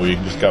harder level, you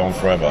can just go on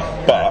forever.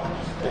 But...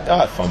 I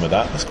had fun with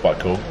that. That's quite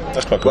cool.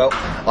 Well,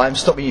 I'm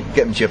stopping you from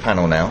getting to your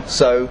panel now.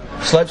 So,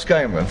 Slopes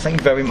Game Room, thank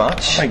you very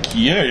much. Thank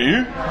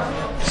you.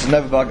 This is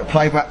Novabug at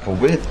Play Blackpool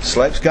with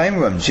Slopes Game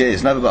Room.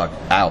 Cheers, Novabug.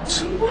 Out.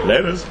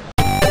 Laters.